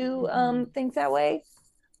to think that way.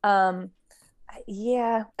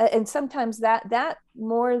 Yeah, and sometimes that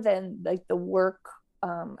more than like the work.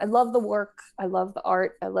 I love the work, I love the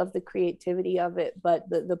art, I love the creativity of it, but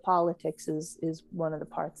the politics is one of the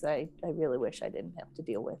parts I really wish I didn't have to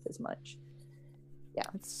deal with as much. Yeah,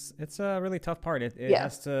 It's a really tough part. It yeah,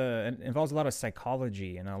 has to, it involves a lot of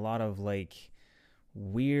psychology and a lot of like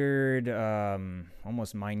weird,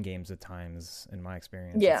 almost mind games at times. In my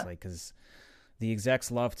experience, it's yeah, like because the execs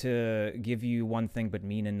love to give you one thing but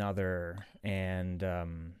mean another, and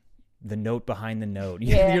the note behind the note.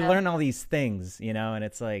 You yeah, learn all these things, and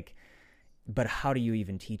it's like, but how do you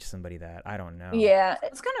even teach somebody that? I don't know. yeah,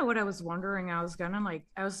 That's kind of what I was wondering. I'm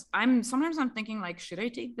sometimes I'm thinking like, should I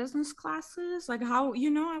take business classes? Like how,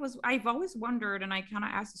 I've always wondered, and I kind of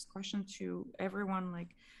asked this question to everyone,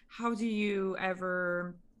 like, how do you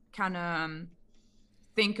ever kind of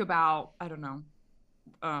think about, I don't know,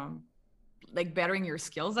 um, like bettering your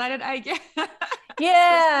skills at it, I guess.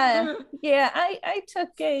 yeah, yeah. I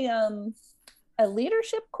took a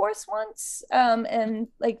leadership course once, and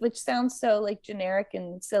like, which sounds so like generic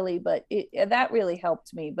and silly, but that really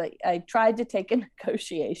helped me. But I tried to take a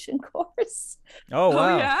negotiation course, Oh Oh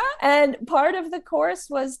wow. yeah. and part of the course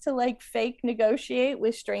was to like fake negotiate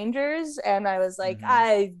with strangers, and I was like,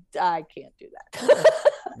 Mm-hmm. I can't do that.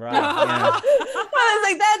 Right. Yeah. I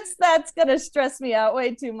was like, that's gonna stress me out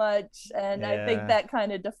way too much, and I think Yeah. that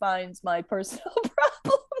kind of defines my personal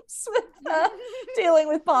problems with dealing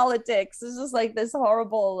with politics. It's just like this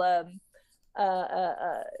horrible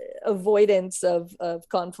avoidance of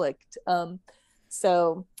conflict.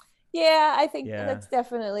 So yeah, I think Yeah. that's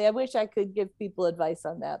definitely. I wish I could give people advice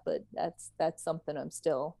on that, but that's something I'm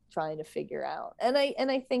still trying to figure out. And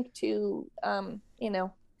I think too,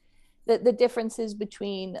 the differences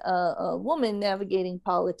between a woman navigating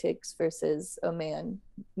politics versus a man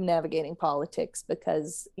navigating politics,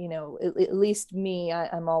 because at least me,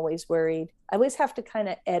 I'm always worried. I always have to kind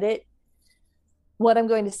of edit what I'm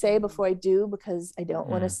going to say before I do, because I don't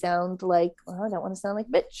want to Mm. sound like, well, I don't want to sound like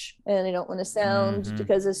bitch, and I don't want to sound, Mm-hmm.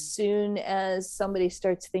 because as soon as somebody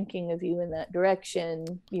starts thinking of you in that direction,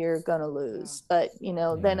 you're gonna lose. But then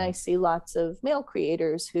Yeah. I see lots of male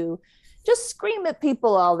creators who just scream at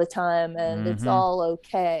people all the time, and it's Mm-hmm. all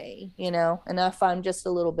okay. And if I'm just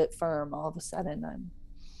a little bit firm, all of a sudden I'm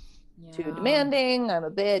too Yeah. demanding, I'm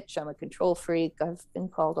a bitch, I'm a control freak. I've been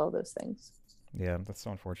called all those things. Yeah. That's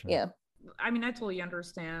so unfortunate. Yeah, I mean, I totally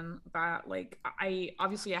understand that. Like, I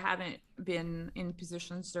obviously I haven't been in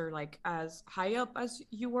positions that are like as high up as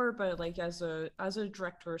you were, but like as a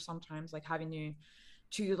director, sometimes like having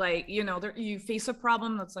to like there, you face a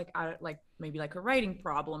problem that's like maybe like a writing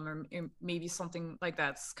problem, or maybe something like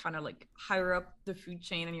that's kind of like higher up the food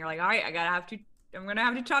chain, and you're like, all right, I'm gonna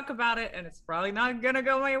have to talk about it, and it's probably not gonna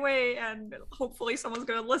go my way, and hopefully someone's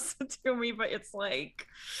gonna listen to me. But it's like,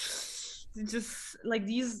 just like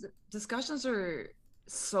these discussions are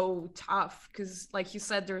so tough because, like you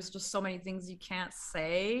said, there's just so many things you can't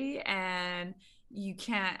say, and you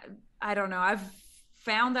can't. I don't know. I've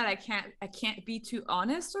found that I can't be too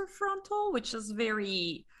honest or frontal, which is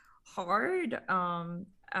very hard.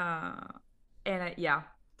 Yeah,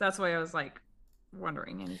 that's why I was like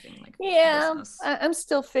wondering anything like yeah, business. I'm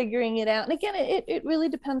still figuring it out. And again, it really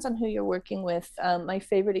depends on who you're working with. My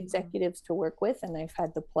favorite Mhm. executives to work with, and I've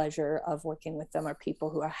had the pleasure of working with them, are people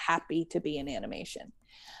who are happy to be in animation.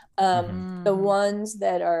 Mm-hmm. The ones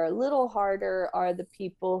that are a little harder are the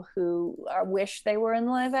people who wish they were in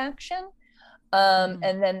live action. Mhm.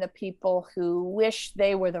 And then the people who wish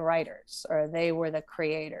they were the writers or they were the Mm.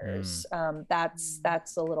 creators.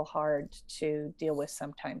 That's a little hard to deal with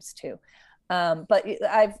sometimes too. But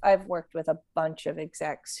I've worked with a bunch of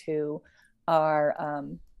execs who are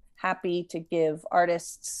happy to give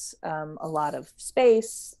artists a lot of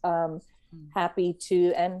space, Mhm. happy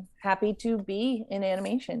to be in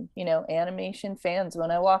animation. Animation fans. When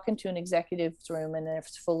I walk into an executive's room and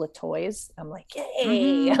it's full of toys, I'm like,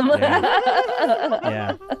 yay! Mhm. Yeah.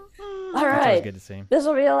 Yeah. All That's always right, good to see. this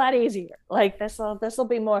will be a lot easier. Like this will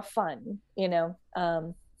be more fun. Yeah.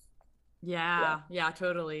 Yeah, yeah,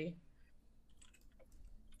 totally.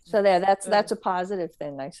 So there, that's Uh, that's a positive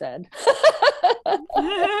thing I said.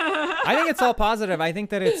 I think it's all positive. I think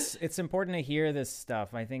that it's important to hear this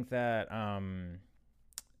stuff. I think that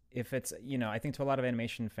if it's I think to a lot of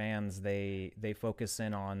animation fans, they focus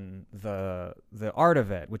in on the art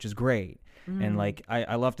of it, which is great, and mm. like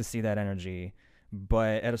I love to see that energy,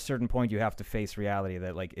 but at a certain point you have to face reality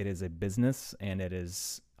that like it is a business and it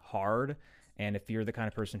is hard, and if you're the kind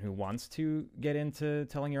of person who wants to get into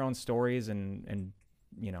telling your own stories and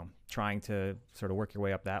trying to sort of work your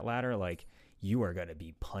way up that ladder, like you are going to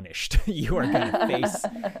be punished. You're going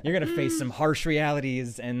to face some harsh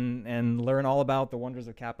realities and learn all about the wonders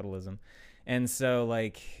of capitalism. And so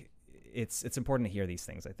like it's important to hear these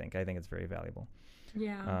things. I think it's very valuable.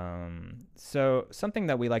 Yeah. So something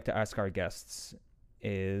that we like to ask our guests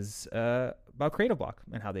is about creative block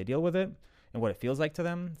and how they deal with it and what it feels like to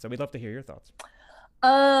them. So we'd love to hear your thoughts. Yeah,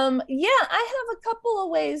 I have a couple of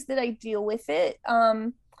ways that I deal with it.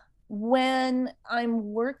 When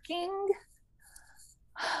I'm working,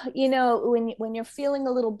 when you're feeling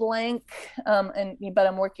a little blank, but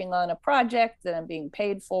I'm working on a project that I'm being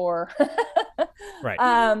paid for,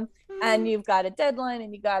 right? And you've got a deadline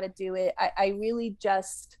and you got to do it. I really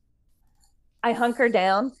just I hunker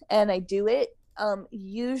down and I do it.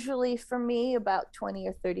 Usually for me, about 20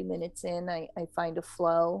 or 30 minutes in, I find a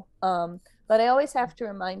flow. But I always have to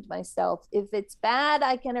remind myself, if it's bad,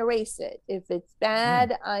 I can erase it. If it's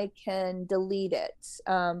bad, I can delete it.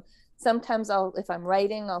 Sometimes if I'm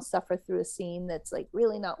writing, I'll suffer through a scene that's like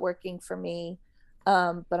really not working for me.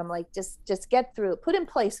 But I'm like, just get through it. Put in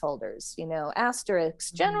placeholders,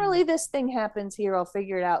 asterisks. Generally, this thing happens here. I'll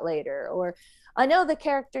figure it out later. Or I know the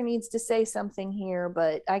character needs to say something here,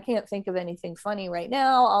 but I can't think of anything funny right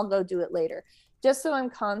now. I'll go do it later. Just so I'm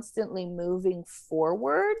constantly moving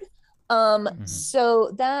forward.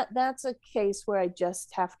 So that's a case where I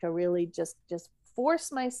just have to really just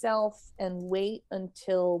force myself and wait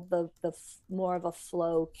until the more of a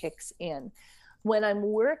flow kicks in. When I'm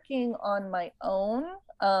working on my own,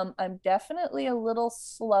 I'm definitely a little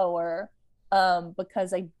slower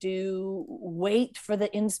because I do wait for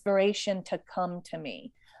the inspiration to come to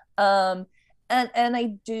me. And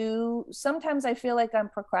I do, sometimes I feel like I'm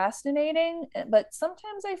procrastinating, but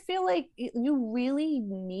sometimes I feel like you really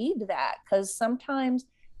need that, because sometimes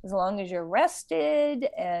as long as you're rested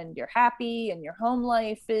and you're happy and your home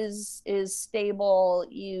life is stable,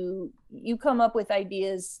 you come up with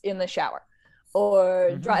ideas in the shower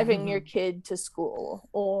or driving your kid to school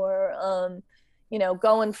or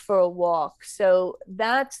going for a walk. So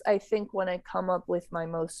that's, I think, when I come up with my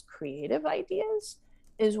most creative ideas,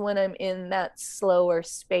 is when I'm in that slower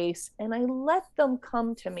space and I let them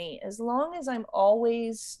come to me. As long as I'm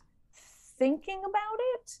always thinking about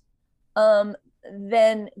it,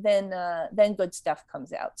 then good stuff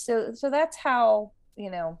comes out. So that's how,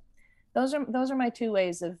 those are my two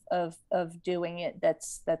ways of doing it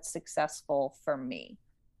that's successful for me,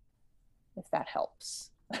 if that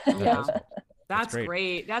helps. Yeah. That's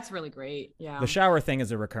great. That's really great. Yeah. The shower thing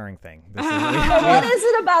is a recurring thing. What is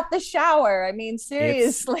it about the shower? I mean,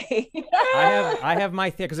 seriously. I have my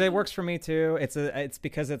thing because it works for me too. It's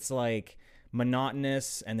because it's like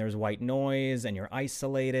monotonous and there's white noise and you're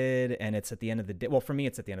isolated and it's at the end of the day. Well, for me,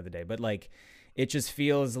 it's at the end of the day, but like it just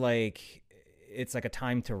feels like it's like a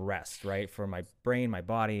time to rest, right? For my brain, my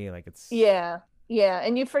body, like it's. Yeah.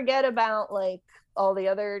 And you forget about like all the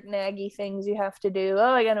other naggy things you have to do.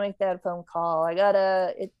 Oh, I got to make that phone call. I got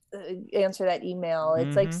to answer that email.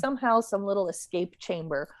 It's like somehow some little escape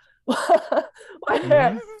chamber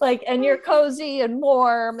where and you're cozy and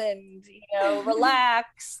warm and,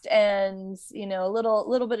 relaxed and, a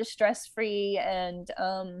little bit of stress free. And,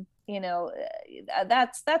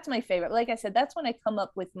 that's my favorite. Like I said, that's when I come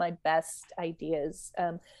up with my best ideas.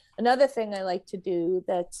 Another thing I like to do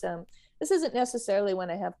that's, this isn't necessarily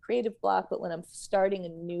when I have creative block, but when I'm starting a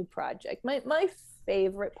new project. My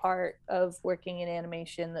favorite part of working in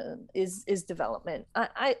animation is development.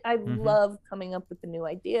 I love coming up with the new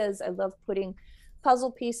ideas. I love putting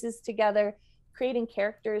puzzle pieces together, creating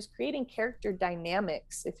characters, creating character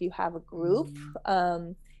dynamics if you have a group.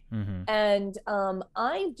 And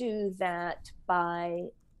I do that by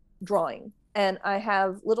drawing. And I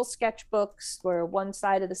have little sketchbooks where one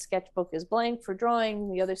side of the sketchbook is blank for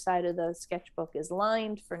drawing, the other side of the sketchbook is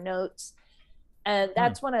lined for notes. And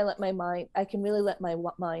that's when I can really let my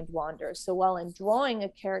mind wander. So while I'm drawing a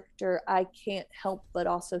character, I can't help but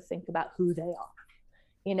also think about who they are,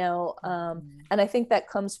 and I think that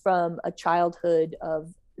comes from a childhood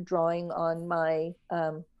of drawing on my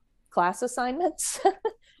class assignments.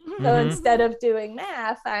 So instead of doing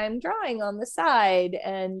math, I'm drawing on the side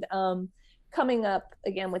and coming up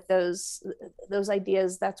again with those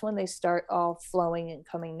ideas. That's when they start all flowing and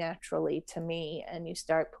coming naturally to me, and you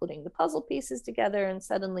start putting the puzzle pieces together, and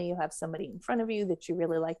suddenly you have somebody in front of you that you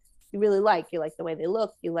really like. You like the way they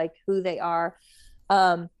look, you like who they are.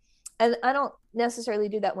 And I don't necessarily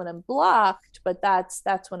do that when I'm blocked, but that's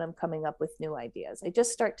when I'm coming up with new ideas. I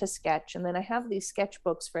just start to sketch, and then I have these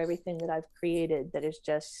sketchbooks for everything that I've created that is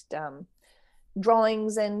just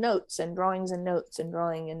drawings and notes and drawings and notes and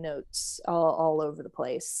drawing and notes all over the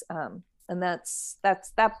place. And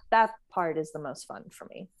that part is the most fun for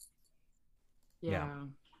me. Yeah,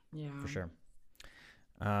 Yeah. for sure.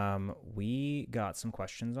 We got some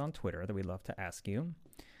questions on Twitter that we'd love to ask you.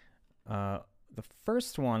 The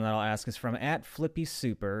first one that I'll ask is from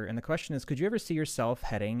 @FlippySuper, and the question is, could you ever see yourself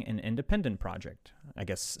heading an independent project? I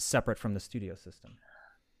guess separate from the studio system.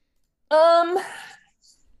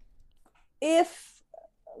 If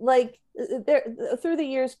like there through the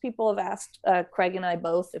years, people have asked Craig and I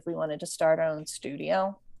both if we wanted to start our own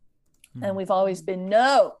studio, and we've always been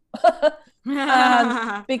no.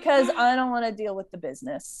 Because I don't want to deal with the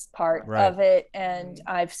business part of it. And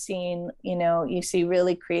I've seen, you see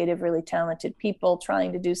really creative, really talented people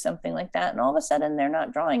trying to do something like that, and all of a sudden they're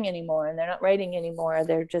not drawing anymore and they're not writing anymore.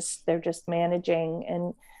 They're just managing,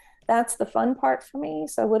 and that's the fun part for me.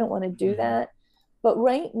 So I wouldn't want to do that. But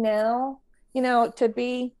right now, to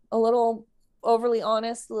be a little overly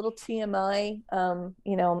honest, a little TMI, a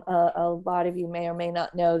lot of you may or may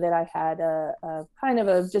not know that I had a kind of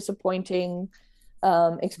a disappointing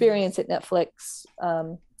experience at Netflix.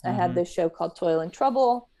 I had this show called Toil and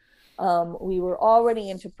Trouble. We were already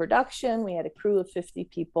into production. We had a crew of 50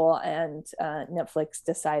 people, and Netflix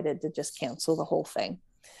decided to just cancel the whole thing.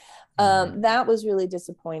 That was really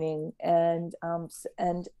disappointing. And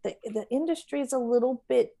the industry is a little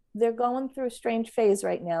bit, they're going through a strange phase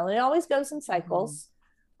right now. And it always goes in cycles,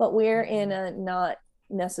 but we're in a not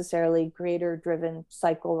necessarily creator driven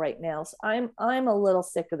cycle right now. So I'm a little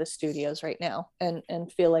sick of the studios right now,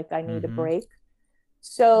 and feel like I need a break.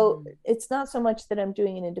 So it's not so much that I'm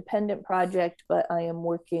doing an independent project, but I am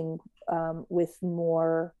working with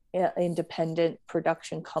more independent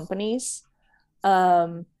production companies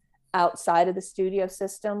outside of the studio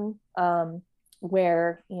system,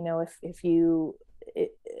 where,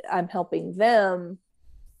 I'm helping them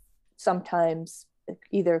sometimes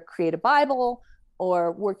either create a Bible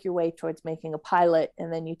or work your way towards making a pilot,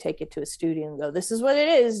 and then you take it to a studio and go, this is what it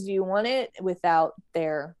is, do you want it, without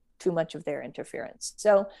too much of their interference.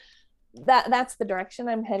 So that's the direction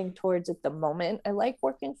I'm heading towards at the moment. I like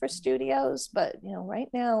working for studios, but right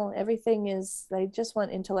now everything is, they just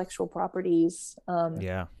want intellectual properties.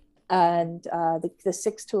 And the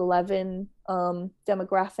 6 to 11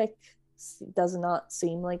 demographic does not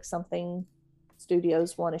seem like something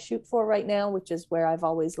studios want to shoot for right now, which is where I've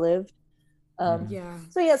always lived. So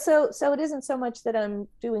it isn't so much that I'm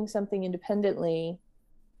doing something independently,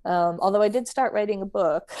 although I did start writing a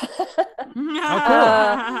book.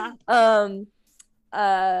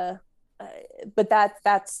 But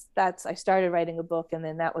that's I started writing a book, and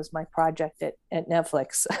then that was my project at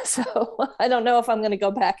Netflix. So I don't know if I'm going to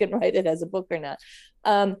go back and write it as a book or not.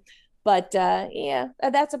 But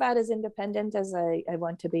that's about as independent as I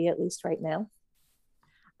want to be, at least right now.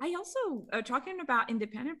 I also, talking about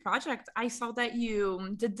independent projects, I saw that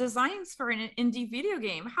you did designs for an indie video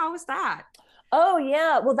game. How was that? Oh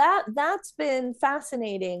yeah, well that's been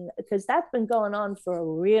fascinating, because that's been going on for a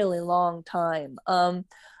really long time.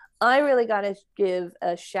 I really got to give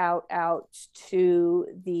a shout out to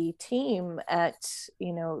the team at,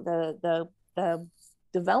 the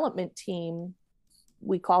development team.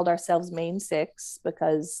 We called ourselves Main Six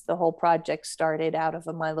because the whole project started out of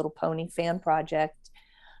a My Little Pony fan project.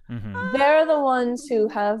 They're the ones who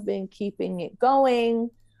have been keeping it going.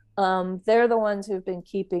 They're the ones who've been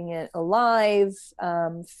keeping it alive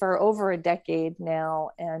for over a decade now,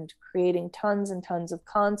 and creating tons and tons of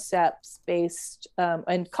concepts based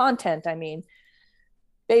and content,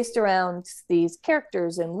 based around these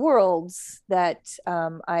characters and worlds that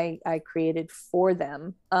I created for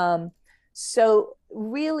them. So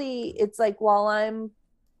really, it's like, while I'm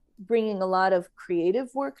bringing a lot of creative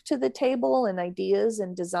work to the table and ideas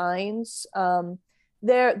and designs,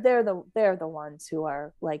 they're the ones who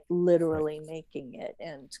are like literally making it,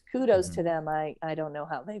 and kudos to them. I don't know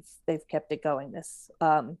how they've kept it going this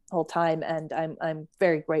whole time, and I'm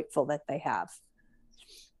very grateful that they have.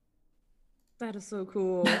 That is so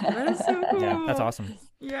cool. That is so cool. Yeah, that's awesome.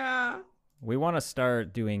 Yeah. We want to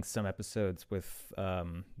start doing some episodes with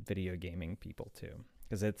video gaming people too,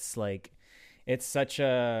 because it's such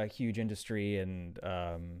a huge industry, and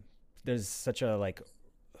there's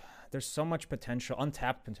so much potential,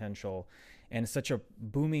 untapped potential, and such a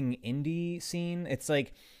booming indie scene. It's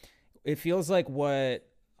like, it feels like what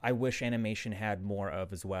I wish animation had more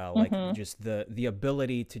of as well. Like just the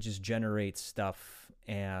ability to just generate stuff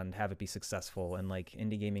and have it be successful. And like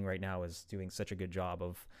indie gaming right now is doing such a good job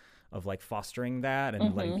of like fostering that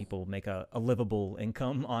and letting people make a livable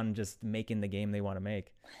income on just making the game they want to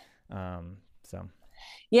make. So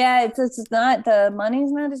yeah, it's not, the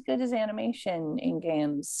money's not as good as animation in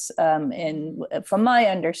games. And from my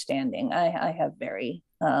understanding, I have very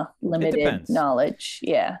limited knowledge.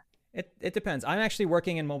 Yeah. It depends. I'm actually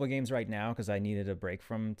working in mobile games right now because I needed a break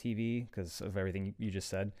from TV because of everything you just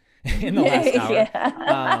said in the last hour.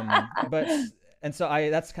 Yeah. But and so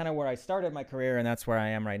that's kind of where I started my career, and that's where I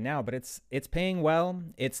am right now. But it's paying well.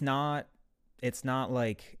 It's not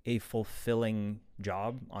like a fulfilling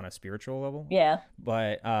job on a spiritual level. Yeah.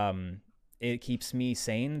 But it keeps me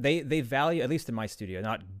sane. They value, at least in my studio,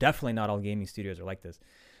 definitely not all gaming studios are like this,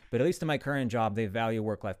 but at least in my current job, they value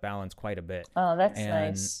work-life balance quite a bit. Oh, that's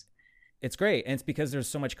nice. It's great, and it's because there's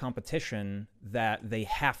so much competition that they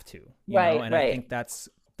have to, you Right, know. And right. I think that's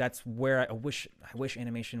where I wish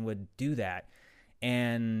animation would do that,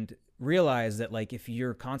 and realize that like if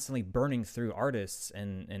you're constantly burning through artists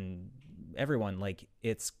and everyone, like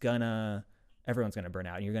everyone's gonna burn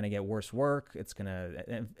out, and you're gonna get worse work.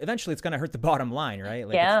 Eventually it's gonna hurt the bottom line, right?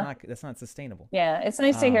 Like Yeah. that's not sustainable. Yeah, it's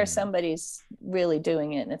nice to hear somebody's really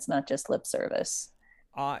doing it and it's not just lip service.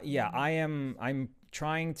 Yeah, I'm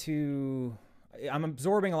trying to. I'm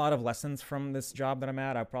absorbing a lot of lessons from this job that I'm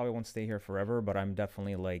at. I probably won't stay here forever, but I'm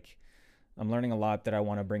definitely like, I'm learning a lot that I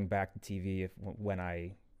want to bring back to TV when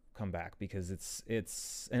I come back, because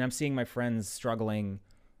and I'm seeing my friends struggling,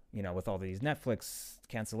 you know, with all these Netflix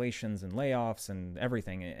cancellations and layoffs and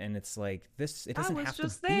everything, and it's like it doesn't have to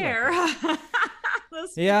be there. Like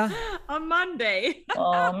yeah, on Monday.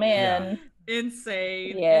 Oh man. Yeah.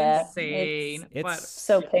 Insane. Yeah, Insane. It's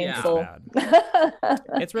so painful.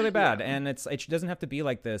 It's really bad, and it doesn't have to be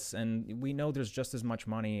like this. And we know there's just as much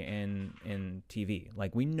money in TV.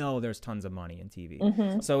 Like we know there's tons of money in TV.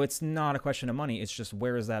 Mm-hmm. So it's not a question of money. It's just,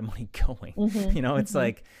 where is that money going? Mm-hmm. You know, it's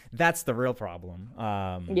like that's the real problem.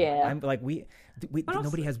 Yeah. I'm like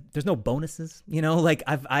nobody has. There's no bonuses. You know, like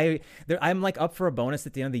I'm like up for a bonus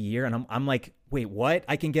at the end of the year, and I'm like, wait, what?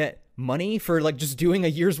 I can get money for like just doing a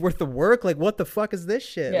year's worth of work? Like what the fuck is this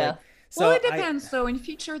shit? Yeah. Like, so well, it depends. So in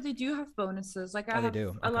future, they do have bonuses. Like I have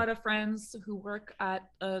a lot of friends who work at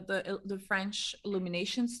the French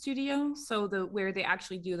Illumination studio. So where they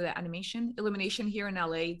actually do the animation illumination here in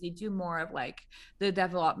LA. They do more of like the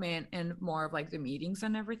development and more of like the meetings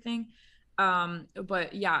and everything.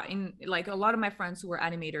 But yeah, in like a lot of my friends who were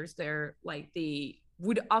animators, they're like they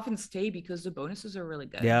would often stay because the bonuses are really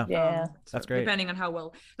good. Yeah. That's great. Depending on how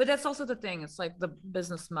well, but that's also the thing. It's like the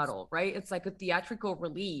business model, right? It's like a theatrical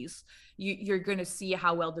release. You're going to see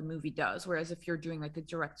how well the movie does. Whereas if you're doing like a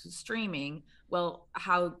direct to streaming, well,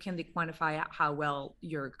 how can they quantify how well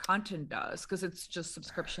your content does? Because it's just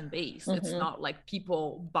subscription based. Mm-hmm. It's not like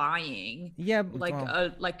people buying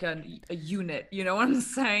like a unit. You know what I'm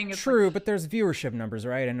saying? It's true, but there's viewership numbers,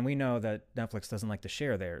 right? And we know that Netflix doesn't like to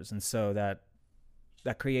share theirs, and so that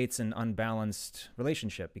creates an unbalanced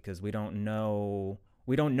relationship, because we don't know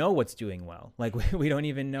what's doing well. Like we don't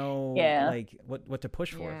even know like what to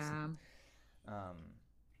push for.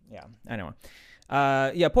 Yeah. Anyway,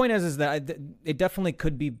 point is that it definitely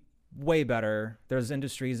could be way better. There's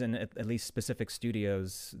industries and at least specific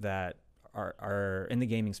studios that are in the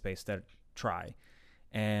gaming space that try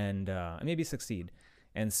and maybe succeed.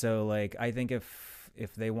 And so like I think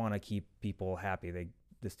if they want to keep people happy,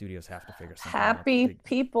 the studios have to figure something out. Happy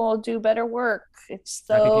people do better work. It's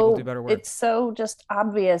so just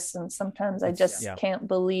obvious, and sometimes I just can't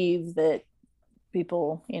believe that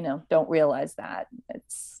people, you know, don't realize that.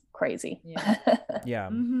 It's crazy. Yeah.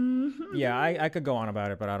 Mm-hmm. Yeah, I could go on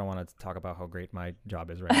about it, but I don't want to talk about how great my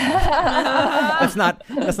job is right now. That's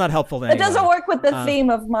not helpful to anyone. It doesn't work with the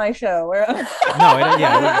theme of my show.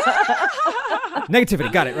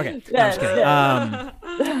 Negativity. Got it. Okay. No, I'm just kidding.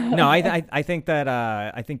 No, I think that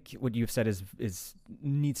I think what you've said is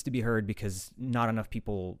needs to be heard, because not enough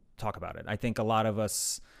people talk about it. I think a lot of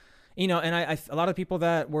us, you know, and a lot of people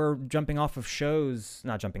that were getting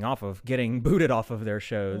booted off of their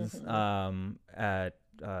shows at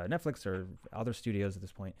Netflix or other studios at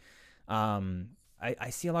this point. I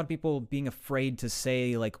see a lot of people being afraid to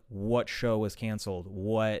say like what show was canceled,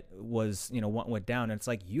 what was, you know, what went down. And it's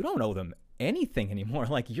like, you don't owe them anything anymore.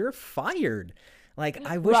 Like, you're fired. Like,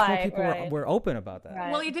 I wish more people were open about that.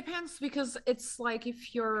 Right. Well, it depends, because it's like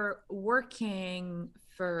if you're working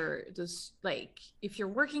for this, like if you're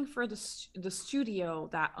working for the studio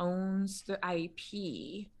that owns the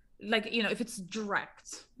IP, like, you know, if it's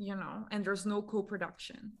direct, you know, and there's no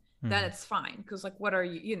co-production, then it's fine. Because like, what are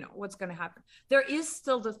you know, what's going to happen? There is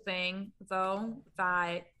still the thing, though,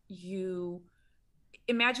 that you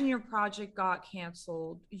imagine your project got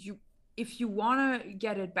canceled. If you want to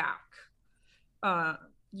get it back,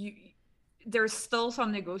 there's still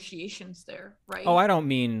some negotiations there, right? Oh, I don't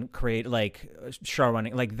mean create like show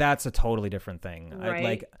running. Like, that's a totally different thing.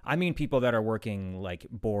 Right. I mean people that are working like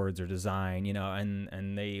boards or design, you know,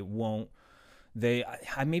 and they won't.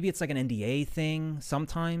 maybe it's like an NDA thing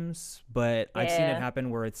sometimes, but I've seen it happen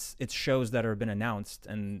where it's shows that have been announced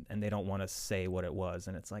and they don't want to say what it was,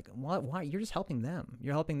 and it's like, what? Why? You're just helping them.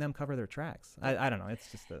 You're helping them cover their tracks. I don't know. It's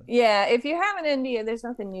just if you have an NDA, there's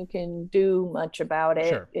nothing you can do much about it.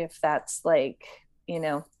 Sure. If that's like,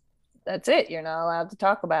 that's it. You're not allowed to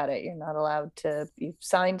talk about it. You're not allowed to. You've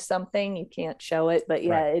signed something. You can't show it. But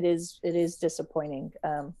yeah, right. It is disappointing.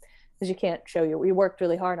 Because you can't show we worked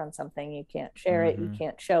really hard on something. You can't share it. You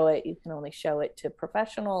can't show it. You can only show it to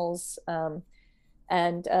professionals. Again,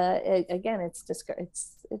 it's discouraging.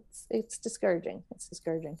 It's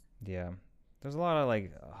discouraging. Yeah, there's a lot of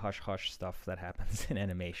like hush hush stuff that happens in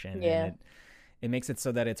animation. Yeah, and it makes it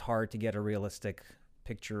so that it's hard to get a realistic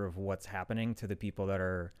picture of what's happening to the people that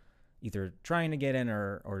are either trying to get in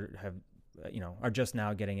or have are just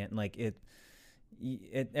now getting it. And like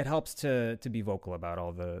it helps to be vocal about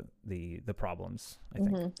all the problems, I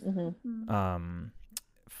think.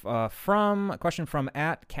 From a question from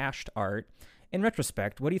 @cashedart. In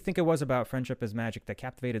retrospect, what do you think it was about Friendship is Magic that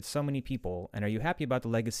captivated so many people, and are you happy about the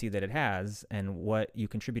legacy that it has and what you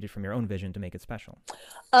contributed from your own vision to make it special?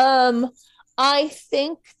 I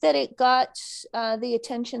think that it got the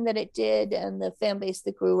attention that it did and the fan base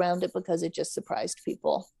that grew around it because it just surprised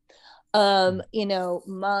people.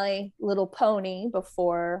 My Little Pony,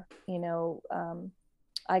 before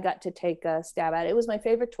I got to take a stab at it, was my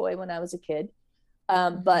favorite toy when I was a kid.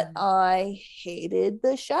 But I hated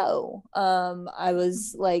the show. I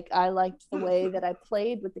was like, I liked the way that I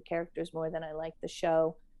played with the characters more than I liked the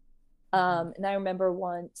show. And I remember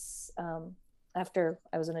once, after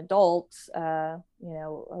I was an adult, around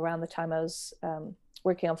the time I was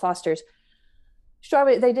working on Foster's,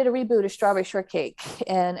 they did a reboot of Strawberry Shortcake,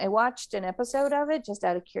 and I watched an episode of it just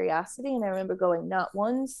out of curiosity, and I remember going, not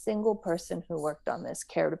one single person who worked on this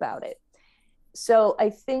cared about it. So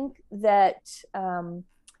I think that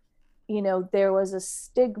there was a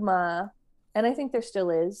stigma, and I think there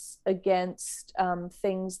still is, against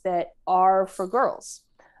things that are for girls,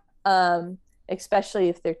 especially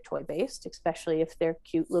if they're toy based, especially if they're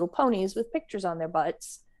cute little ponies with pictures on their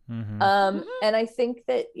butts. And I think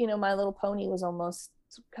that My Little Pony was almost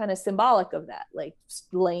kind of symbolic of that, like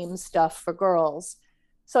lame stuff for girls.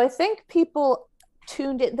 So I think people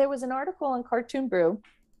tuned in. There was an article on Cartoon Brew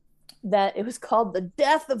that it was called The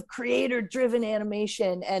Death of Creator Driven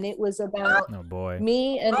Animation, and it was about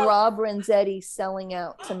me and Rob Renzetti selling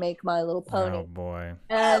out to make My Little Pony. Oh boy.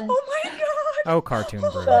 And oh my god. Oh, Cartoon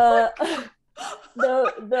Brew.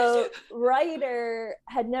 The writer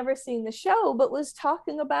had never seen the show, but was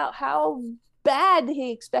talking about how bad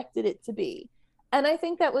he expected it to be. And I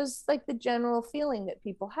think that was like the general feeling that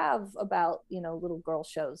people have about, little girl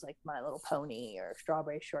shows like My Little Pony or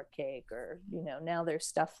Strawberry Shortcake, or, now there's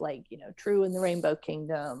stuff like, True in the Rainbow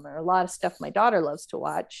Kingdom, or a lot of stuff my daughter loves to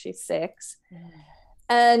watch. She's 6.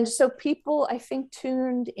 And so people, I think,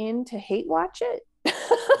 tuned in to hate watch it.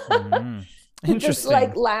 Just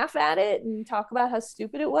like laugh at it and talk about how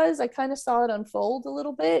stupid it was. I kind of saw it unfold a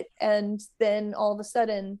little bit, and then all of a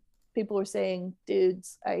sudden people were saying,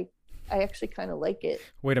 dudes, I actually kind of like it.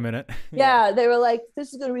 Wait a minute. Yeah, they were like,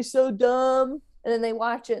 this is gonna be so dumb, and then they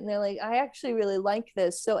watch it and they're like, I actually really like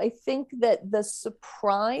this. So I think that the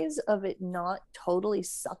surprise of it not totally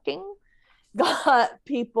sucking got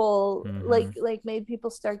people like made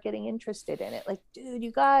people start getting interested in it. Like, dude,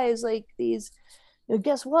 you guys, like, these,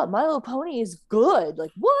 guess what? My Little Pony is good.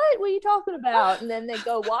 Like, what are you talking about? And then they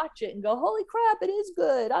go watch it and go, holy crap, it is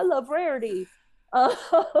good. I love Rarity. I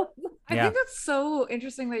think that's so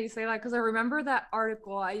interesting that you say that, because I remember that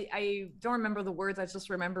article. I don't remember the words. I just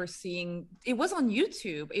remember seeing it was on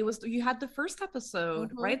YouTube. You had the first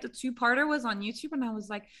episode, right? The 2-parter was on YouTube, and I was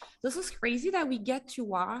like, this is crazy that we get to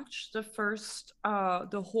watch the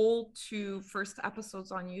whole 2 first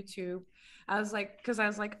episodes on YouTube. I was like,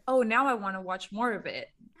 oh, now I want to watch more of it,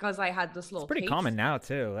 because I had this little. It's pretty common now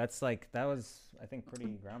too. That was, I think, pretty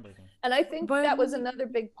groundbreaking. And I think that was another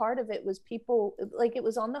big part of it, was people, like, it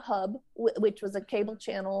was on the Hub, which was a cable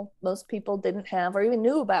channel most people didn't have or even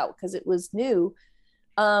knew about because it was new.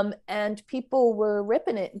 And people were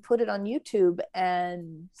ripping it and put it on YouTube,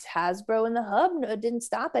 and Hasbro and the Hub didn't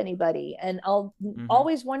stop anybody. And I'll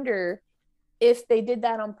always wonder if they did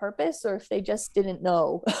that on purpose or if they just didn't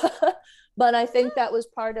know. But I think that was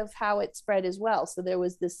part of how it spread as well. So there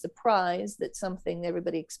was this surprise that something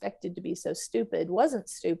everybody expected to be so stupid wasn't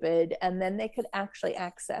stupid, and then they could actually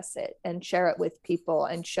access it and share it with people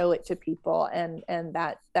and show it to people, and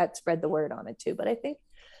that spread the word on it too. But I think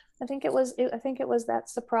it was that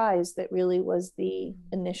surprise that really was the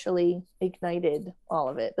initially ignited all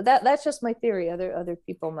of it. But that's just my theory. Other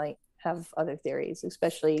people might have other theories,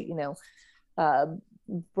 especially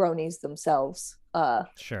bronies themselves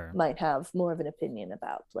Sure. might have more of an opinion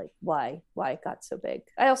about like why it got so big.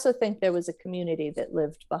 I also think there was a community that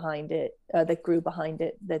lived behind it, that grew behind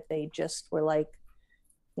it, that they just were like,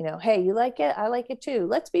 you know, hey, you like it, I like it too,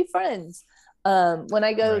 let's be friends. When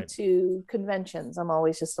I go Right. to conventions, I'm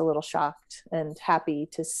always just a little shocked and happy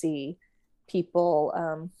to see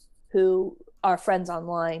people who are friends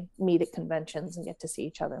online meet at conventions and get to see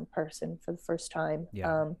each other in person for the first time.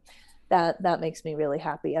 Yeah. That makes me really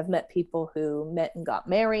happy. I've met people who met and got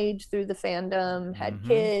married through the fandom, had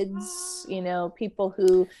kids, you know, people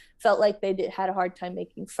who felt like had a hard time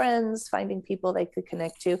making friends, finding people they could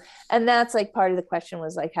connect to. And that's like part of the question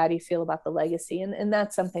was like, how do you feel about the legacy? And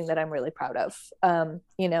that's something that I'm really proud of.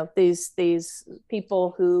 You know, these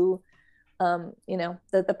people who, you know,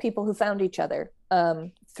 the people who found each other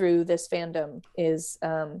through this fandom is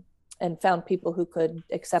and found people who could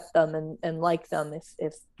accept them and like them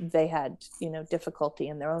if they had, you know, difficulty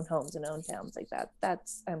in their own homes and own towns like that.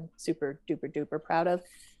 That's I'm super duper duper proud of.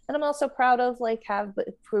 And I'm also proud of like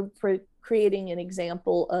creating an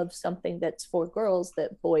example of something that's for girls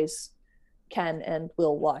that boys can and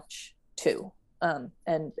will watch too. And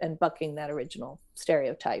bucking that original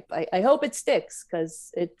stereotype. I hope it sticks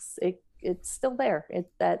because it's still there.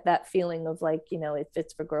 That feeling of like, you know, if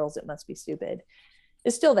it's for girls, it must be stupid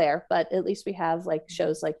is still there, but at least we have like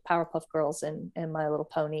shows like Powerpuff Girls and My Little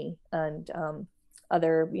Pony and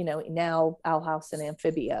other, you know, now Owl House and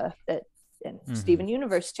Amphibia that and Steven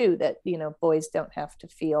Universe too, that, you know, boys don't have to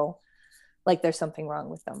feel like there's something wrong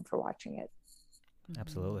with them for watching it.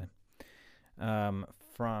 Absolutely.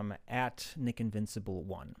 From at Nick Invincible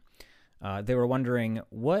 1. They were wondering,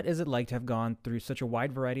 what is it like to have gone through such a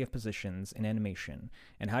wide variety of positions in animation?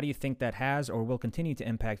 And how do you think that has or will continue to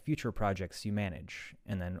impact future projects you manage?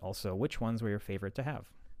 And then also, which ones were your favorite to have?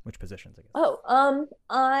 Which positions, I guess?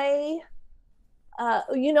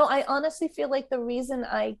 You know, I honestly feel like the reason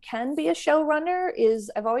I can be a showrunner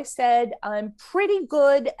is I've always said I'm pretty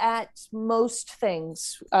good at most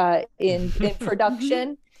things in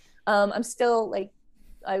production. I'm still like,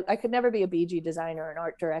 I could never be a BG designer or an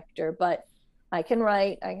art director, but I can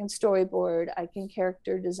write, I can storyboard, I can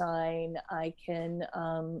character design, I can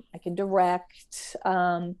direct.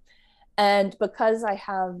 And because I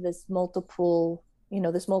have this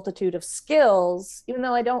multitude of skills, even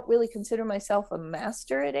though I don't really consider myself a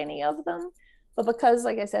master at any of them, but because,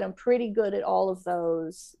 like I said, I'm pretty good at all of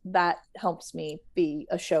those, that helps me be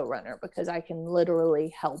a showrunner because I can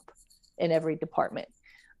literally help in every department.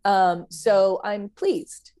 So I'm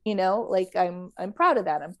pleased, you know, like I'm proud of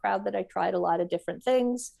that. I'm proud that I tried a lot of different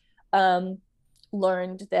things,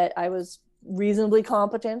 learned that I was reasonably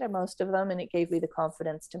competent at most of them, and it gave me the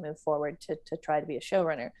confidence to move forward to try to be a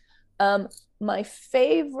showrunner. My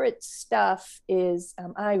favorite stuff is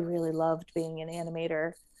I really loved being an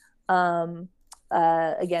animator.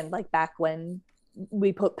 Again, like back when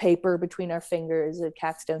we put paper between our fingers,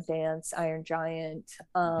 Cats Don't Dance, Iron Giant.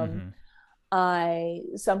 I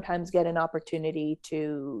sometimes get an opportunity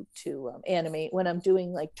to animate when I'm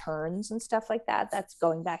doing like turns and stuff like that. That's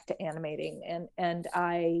going back to animating, and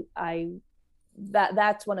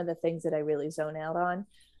that's one of the things that I really zone out on.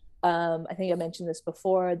 I think I mentioned this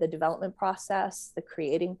before, the development process, the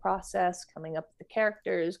creating process, coming up with the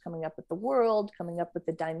characters, coming up with the world, coming up with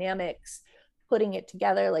the dynamics, putting it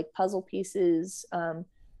together like puzzle pieces.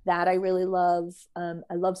 That I really love.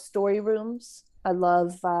 I love story rooms. I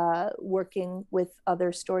love working with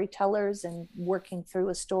other storytellers and working through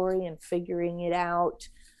a story and figuring it out.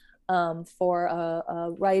 For a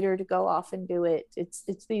writer to go off and do it, it's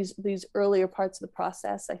these earlier parts of the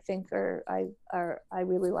process I think I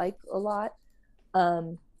really like a lot.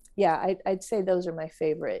 Yeah, I'd say those are my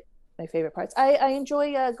favorite parts. I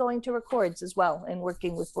enjoy going to records as well and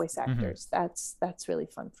working with voice actors. That's really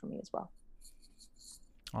fun for me as well.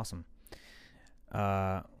 Awesome.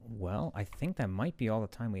 Well, I think that might be all the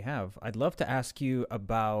time we have. I'd love to ask you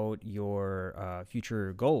about your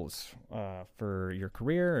future goals for your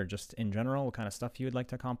career or just in general, what kind of stuff you would like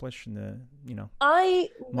to accomplish in the,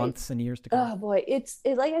 months and years to come. Oh boy, it's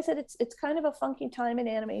like I said, it's kind of a funky time in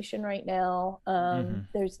animation right now.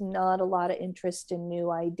 There's not a lot of interest in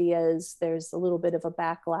new ideas. There's a little bit of a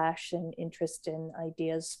backlash and interest in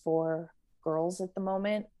ideas for girls at the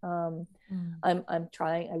moment. I'm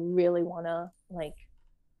trying. I really want to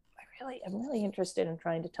I'm really interested in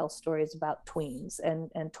trying to tell stories about tweens,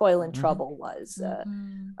 and Toil and Trouble was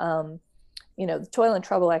Toil and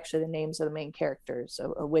Trouble, actually the names of the main characters,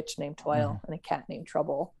 a witch named Toil and a cat named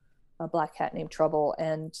Trouble, a black cat named Trouble,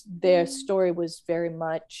 and their story was very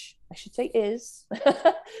much I should say is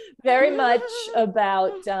very much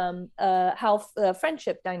about how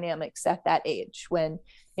friendship dynamics at that age. When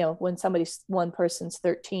when one person's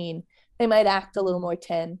 13, they might act a little more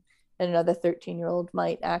 10, and another 13-year-old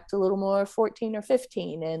might act a little more 14 or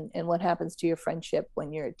 15. And what happens to your friendship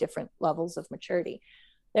when you're at different levels of maturity?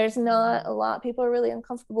 There's not a lot. People are really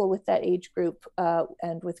uncomfortable with that age group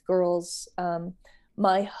and with girls.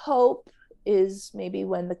 My hope is maybe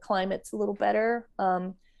when the climate's a little better.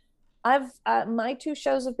 My two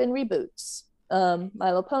shows have been reboots. My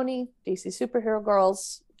Little Pony, DC Superhero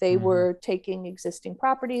Girls. They were taking existing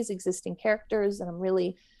properties, existing characters, and I'm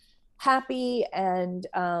really happy and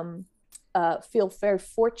feel very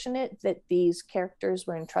fortunate that these characters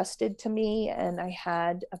were entrusted to me, and I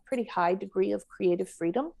had a pretty high degree of creative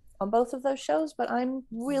freedom on both of those shows. But I'm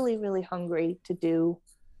really, really hungry to do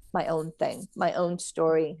my own thing, my own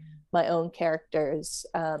story, my own characters.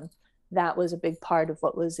 That was a big part of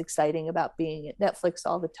what was exciting about being at Netflix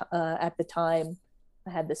at the time. I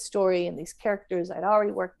had this story and these characters I'd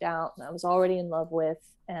already worked out and I was already in love with.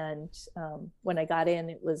 And when I got in,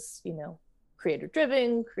 it was, creator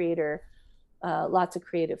driven, lots of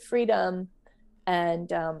creative freedom.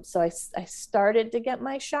 And so I started to get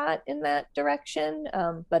my shot in that direction,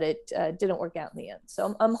 but it didn't work out in the end.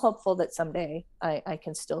 So I'm hopeful that someday I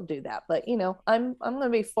can still do that. But, I'm going to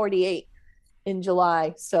be 48 in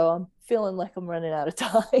July, so I'm feeling like I'm running out of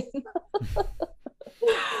time.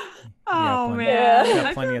 Oh man, you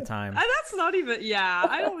got plenty of time. That's not even. Yeah,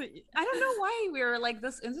 I don't know why we're like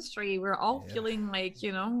this industry. We're all feeling like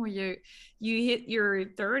you hit your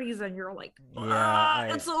 30s and you're like,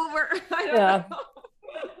 it's over. I don't know.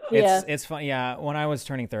 It's fun. Yeah, when I was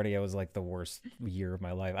turning 30, it was like the worst year of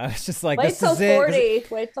my life. I was just like, wait till 40.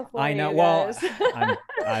 Wait till 40. I know. Well,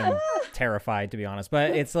 I'm terrified, to be honest.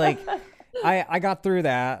 But it's like I got through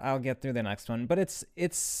that. I'll get through the next one. But it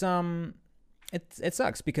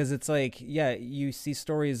sucks because it's like, you see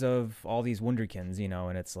stories of all these wunderkinds,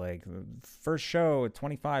 and it's like first show at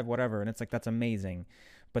 25, whatever, and it's like that's amazing.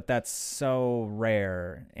 But that's so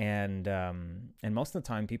rare, and most of the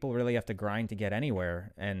time, people really have to grind to get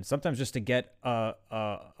anywhere, and sometimes just to get a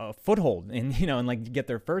foothold in, and like get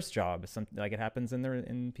their first job. Something like it happens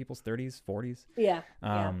in people's 30s, 40s.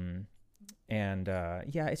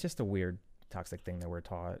 It's just a weird toxic thing that we're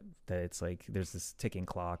taught, that it's like there's this ticking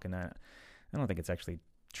clock, and I don't think it's actually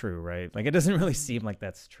true, right? Like it doesn't really seem like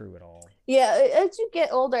that's true at all. As you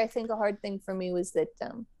get older, I think a hard thing for me was that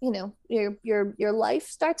your life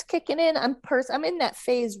starts kicking in. I'm in that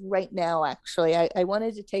phase right now. Actually, I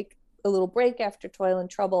wanted to take a little break after Toil and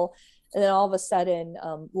Trouble, and then all of a sudden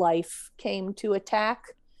life came to attack.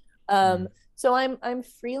 So I'm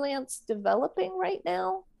freelance developing right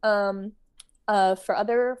now for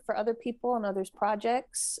other people and others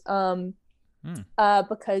projects.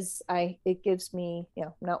 Because it gives me,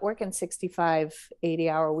 I'm not working 65,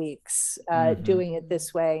 80-hour weeks, doing it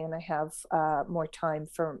this way. And I have more time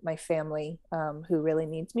for my family who really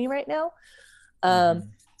needs me right now.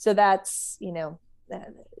 So that's,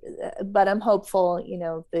 but I'm hopeful,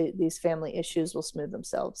 these family issues will smooth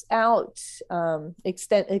themselves out.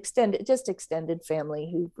 Extended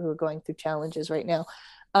family who are going through challenges right now.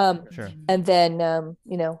 And then,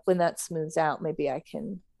 when that smooths out, maybe I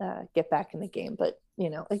can get back in the game. But,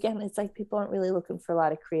 again, it's like people aren't really looking for a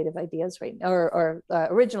lot of creative ideas right now, or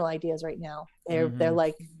original ideas right now. They're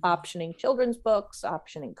like optioning children's books,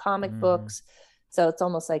 optioning comic books. So it's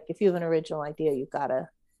almost like if you have an original idea, you've got to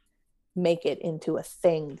make it into a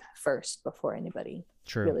thing first before anybody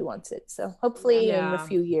really wants it. So hopefully in a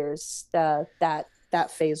few years, that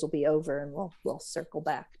phase will be over and we'll circle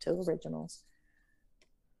back to originals.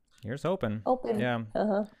 Here's open. Yeah.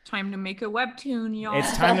 Time to make a webtoon, y'all.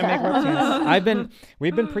 It's time to make webtoons.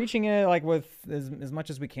 We've been preaching it like with as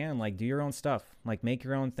much as we can. Like do your own stuff. Like make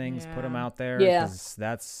your own things, put them out there. Because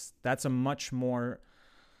that's a much more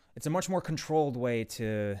controlled way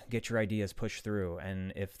to get your ideas pushed through.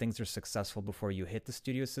 And if things are successful before you hit the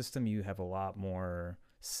studio system, you have a lot more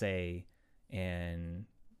say in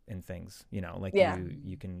things.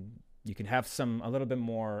 You can have a little bit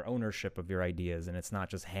more ownership of your ideas, and it's not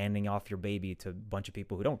just handing off your baby to a bunch of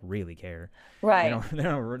people who don't really care. Right.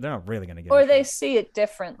 They're not really going to get or they see it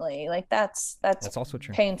differently. Like that's also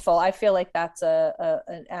true. Painful. I feel like that's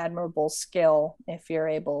an admirable skill if you're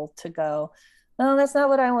able to go, well, that's not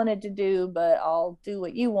what I wanted to do, but I'll do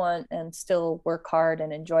what you want and still work hard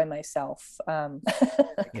and enjoy myself.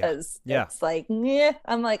 Because it's like,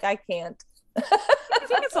 I'm like, I can't. I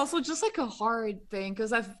think it's also just like a hard thing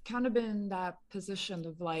because I've kind of been in that position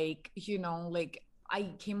of like, like I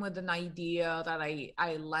came with an idea that I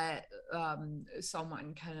let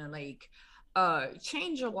someone kind of like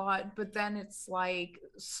change a lot, but then it's like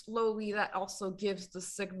slowly that also gives the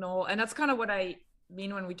signal, and that's kind of what I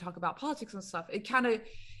mean when we talk about politics and stuff. It kind of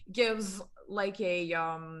gives like a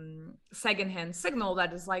secondhand signal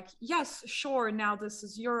that is like, yes, sure, now this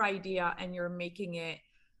is your idea and you're making it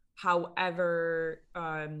however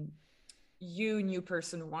you new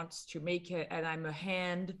person wants to make it, and I'm a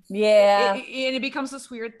hand. Yeah. And it becomes this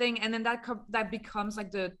weird thing, and then that becomes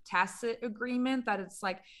like the tacit agreement that it's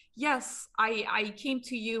like, yes, I came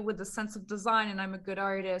to you with a sense of design and I'm a good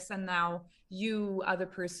artist, and now you other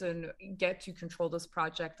person get to control this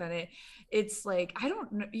project. And it's like, I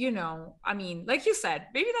don't know, you know, I mean, like you said,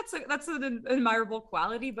 maybe that's an admirable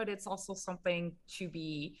quality, but it's also something to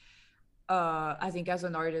be I think as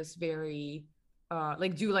an artist very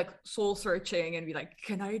like do like soul searching and be like,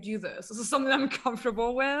 can I do this? This is something I'm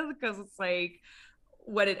comfortable with, because it's like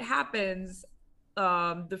when it happens,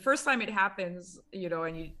 the first time it happens, you know,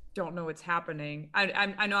 and you don't know what's happening.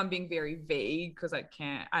 I know I'm being very vague because I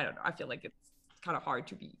don't know. I feel like it's kind of hard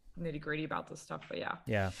to be nitty gritty about this stuff, but yeah.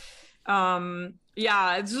 Yeah.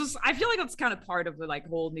 Yeah, it's just, I feel like that's kind of part of the like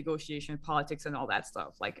whole negotiation politics and all that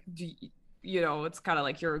stuff. Like, you know, it's kind of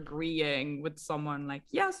like you're agreeing with someone like,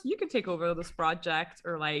 yes, you can take over this project,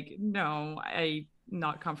 or like, no, I'm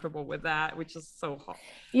not comfortable with that, which is so hard.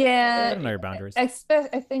 Yeah. I don't know your boundaries. I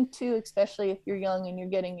think too, especially if you're young and you're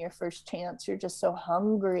getting your first chance, you're just so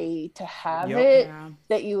hungry to have it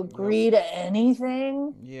that you agree to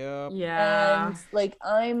anything. Yeah. And like,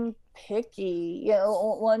 I'm picky, you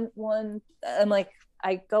know, one I'm like,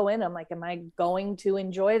 I go in, I'm like, am I going to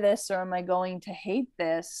enjoy this or am I going to hate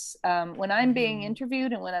this? When I'm being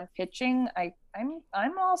interviewed and when I'm pitching,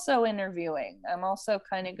 I'm also interviewing. I'm also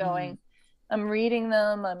kind of going, I'm reading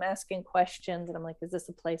them, I'm asking questions, and I'm like, is this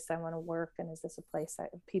a place I want to work? And is this a place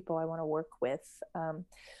people I want to work with?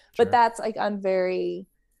 But that's like, I'm very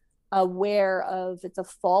aware of, it's a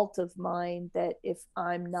fault of mine that if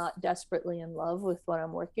I'm not desperately in love with what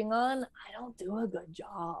I'm working on, I don't do a good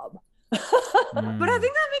job. But I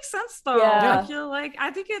think that makes sense though. Yeah. I feel like,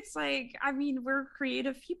 I think it's like, I mean, we're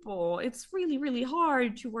creative people. It's really, really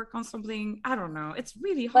hard to work on something. I don't know. It's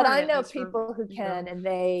really hard. But I know people who can, and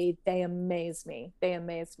they amaze me. They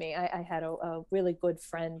amaze me. I had a really good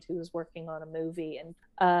friend who was working on a movie, and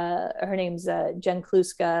her name's Jen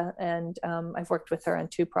Kluska, and I've worked with her on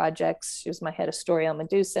 2 projects. She was my head of story on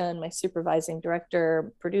Medusa and my supervising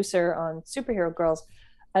director, producer on Superhero Girls.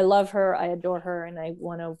 I love her, I adore her, and I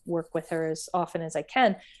want to work with her as often as I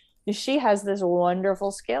can. She has this wonderful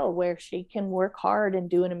skill where she can work hard and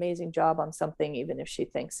do an amazing job on something, even if she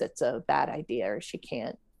thinks it's a bad idea or she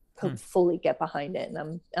can't fully get behind it.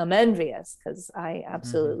 And I'm envious, because I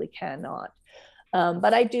absolutely cannot.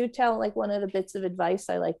 But I do tell, like, one of the bits of advice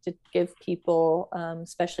I like to give people,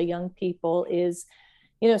 especially young people, is,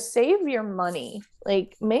 you know, save your money.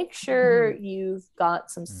 Like, make sure you've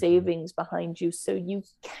got some savings behind you so you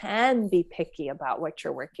can be picky about what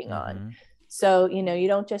you're working on. So, you know, you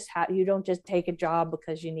don't just take a job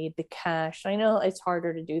because you need the cash. I know it's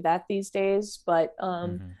harder to do that these days, but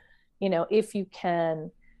you know, if you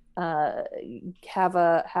can have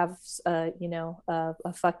a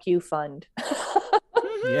fuck you fund.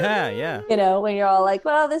 Yeah. You know, when you're all like,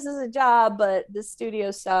 well, this is a job, but this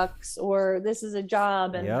studio sucks, or this is a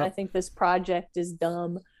job and I think this project is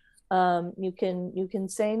dumb. You can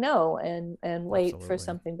say no and wait for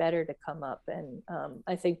something better to come up. And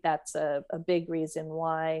I think that's a big reason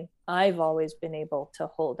why I've always been able to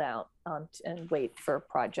hold out and wait for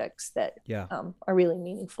projects that are really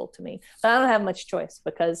meaningful to me. But I don't have much choice,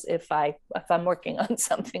 because if I'm working on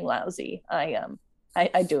something lousy,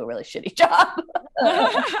 I do a really shitty job.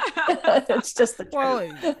 It's just the truth.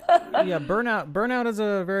 Well, yeah, burnout is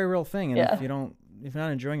a very real thing, and if you're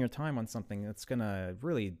not enjoying your time on something, it's gonna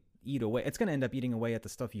really eat away. It's gonna end up eating away at the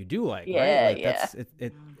stuff you do like, right? Like, that's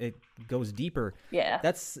it goes deeper.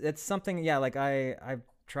 It's something. Like I've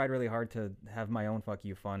tried really hard to have my own fuck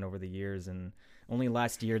you fund over the years, and only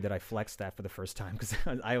last year did I flex that for the first time, because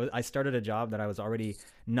I started a job that I was already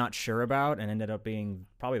not sure about, and ended up being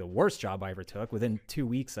probably the worst job I ever took. Within 2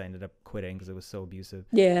 weeks, I ended up quitting because it was so abusive.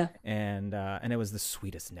 And it was the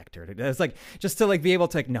sweetest nectar. It was like, just to like be able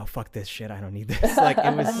to like, no, fuck this shit, I don't need this. Like,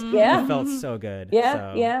 it was it felt so good.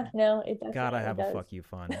 No, it does. Gotta have a fuck you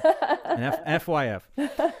fund. An FYF.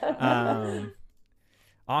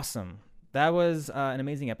 Awesome. That was an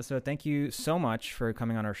amazing episode. Thank you so much for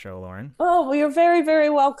coming on our show, Lauren. Oh, well, you're very, very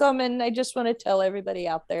welcome. And I just want to tell everybody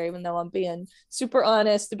out there, even though I'm being super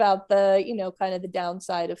honest about the, you know, kind of the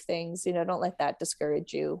downside of things, you know, don't let that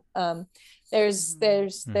discourage you. There's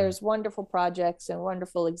wonderful projects and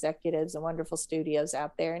wonderful executives and wonderful studios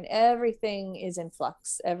out there, and everything is in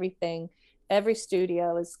flux. Everything every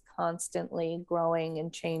studio is constantly growing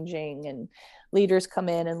and changing, and leaders come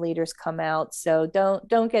in and leaders come out. So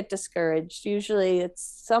don't get discouraged. Usually at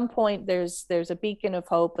some point there's a beacon of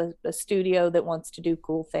hope, a studio that wants to do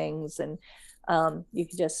cool things, and you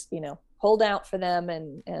can just, hold out for them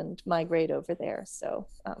and migrate over there. So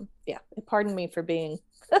yeah, pardon me for being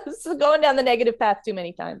going down the negative path too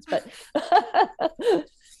many times, but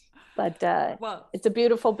well, it's a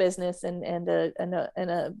beautiful business and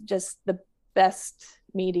a just the best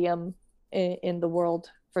medium in the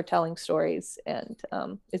world for telling stories, and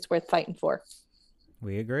it's worth fighting for.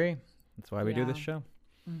 We agree. That's why we do this show.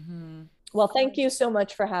 Mm-hmm. Well, thank you so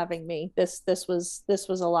much for having me. This was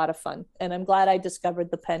a lot of fun, and I'm glad I discovered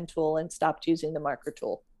the pen tool and stopped using the marker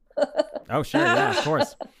tool. Oh, sure. Yeah, of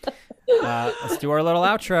course. Let's do our little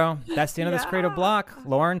outro. That's the end of this creative block.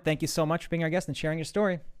 Lauren, thank you so much for being our guest and sharing your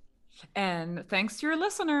story. And thanks to your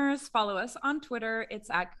listeners. Follow us on Twitter. It's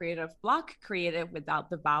at Creative Block, creative without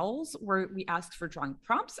the vowels, where we ask for drawing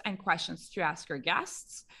prompts and questions to ask our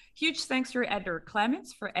guests. Huge thanks to our editor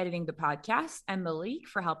Clements for editing the podcast, and Malik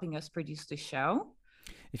for helping us produce the show.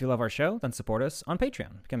 If you love our show, then support us on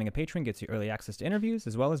Patreon. Becoming a patron gets you early access to interviews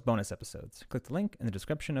as well as bonus episodes. Click the link in the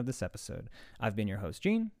description of this episode. I've been your host,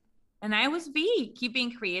 Gene. And I was B. Keep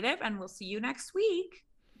being creative, and we'll see you next week.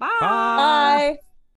 Bye. Bye.